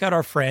don't you check out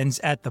our friends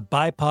at the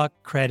BIPOC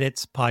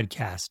Credits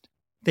podcast?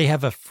 They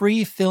have a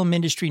free film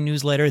industry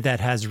newsletter that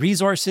has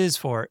resources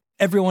for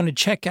everyone to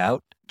check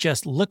out.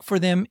 Just look for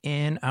them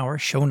in our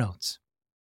show notes.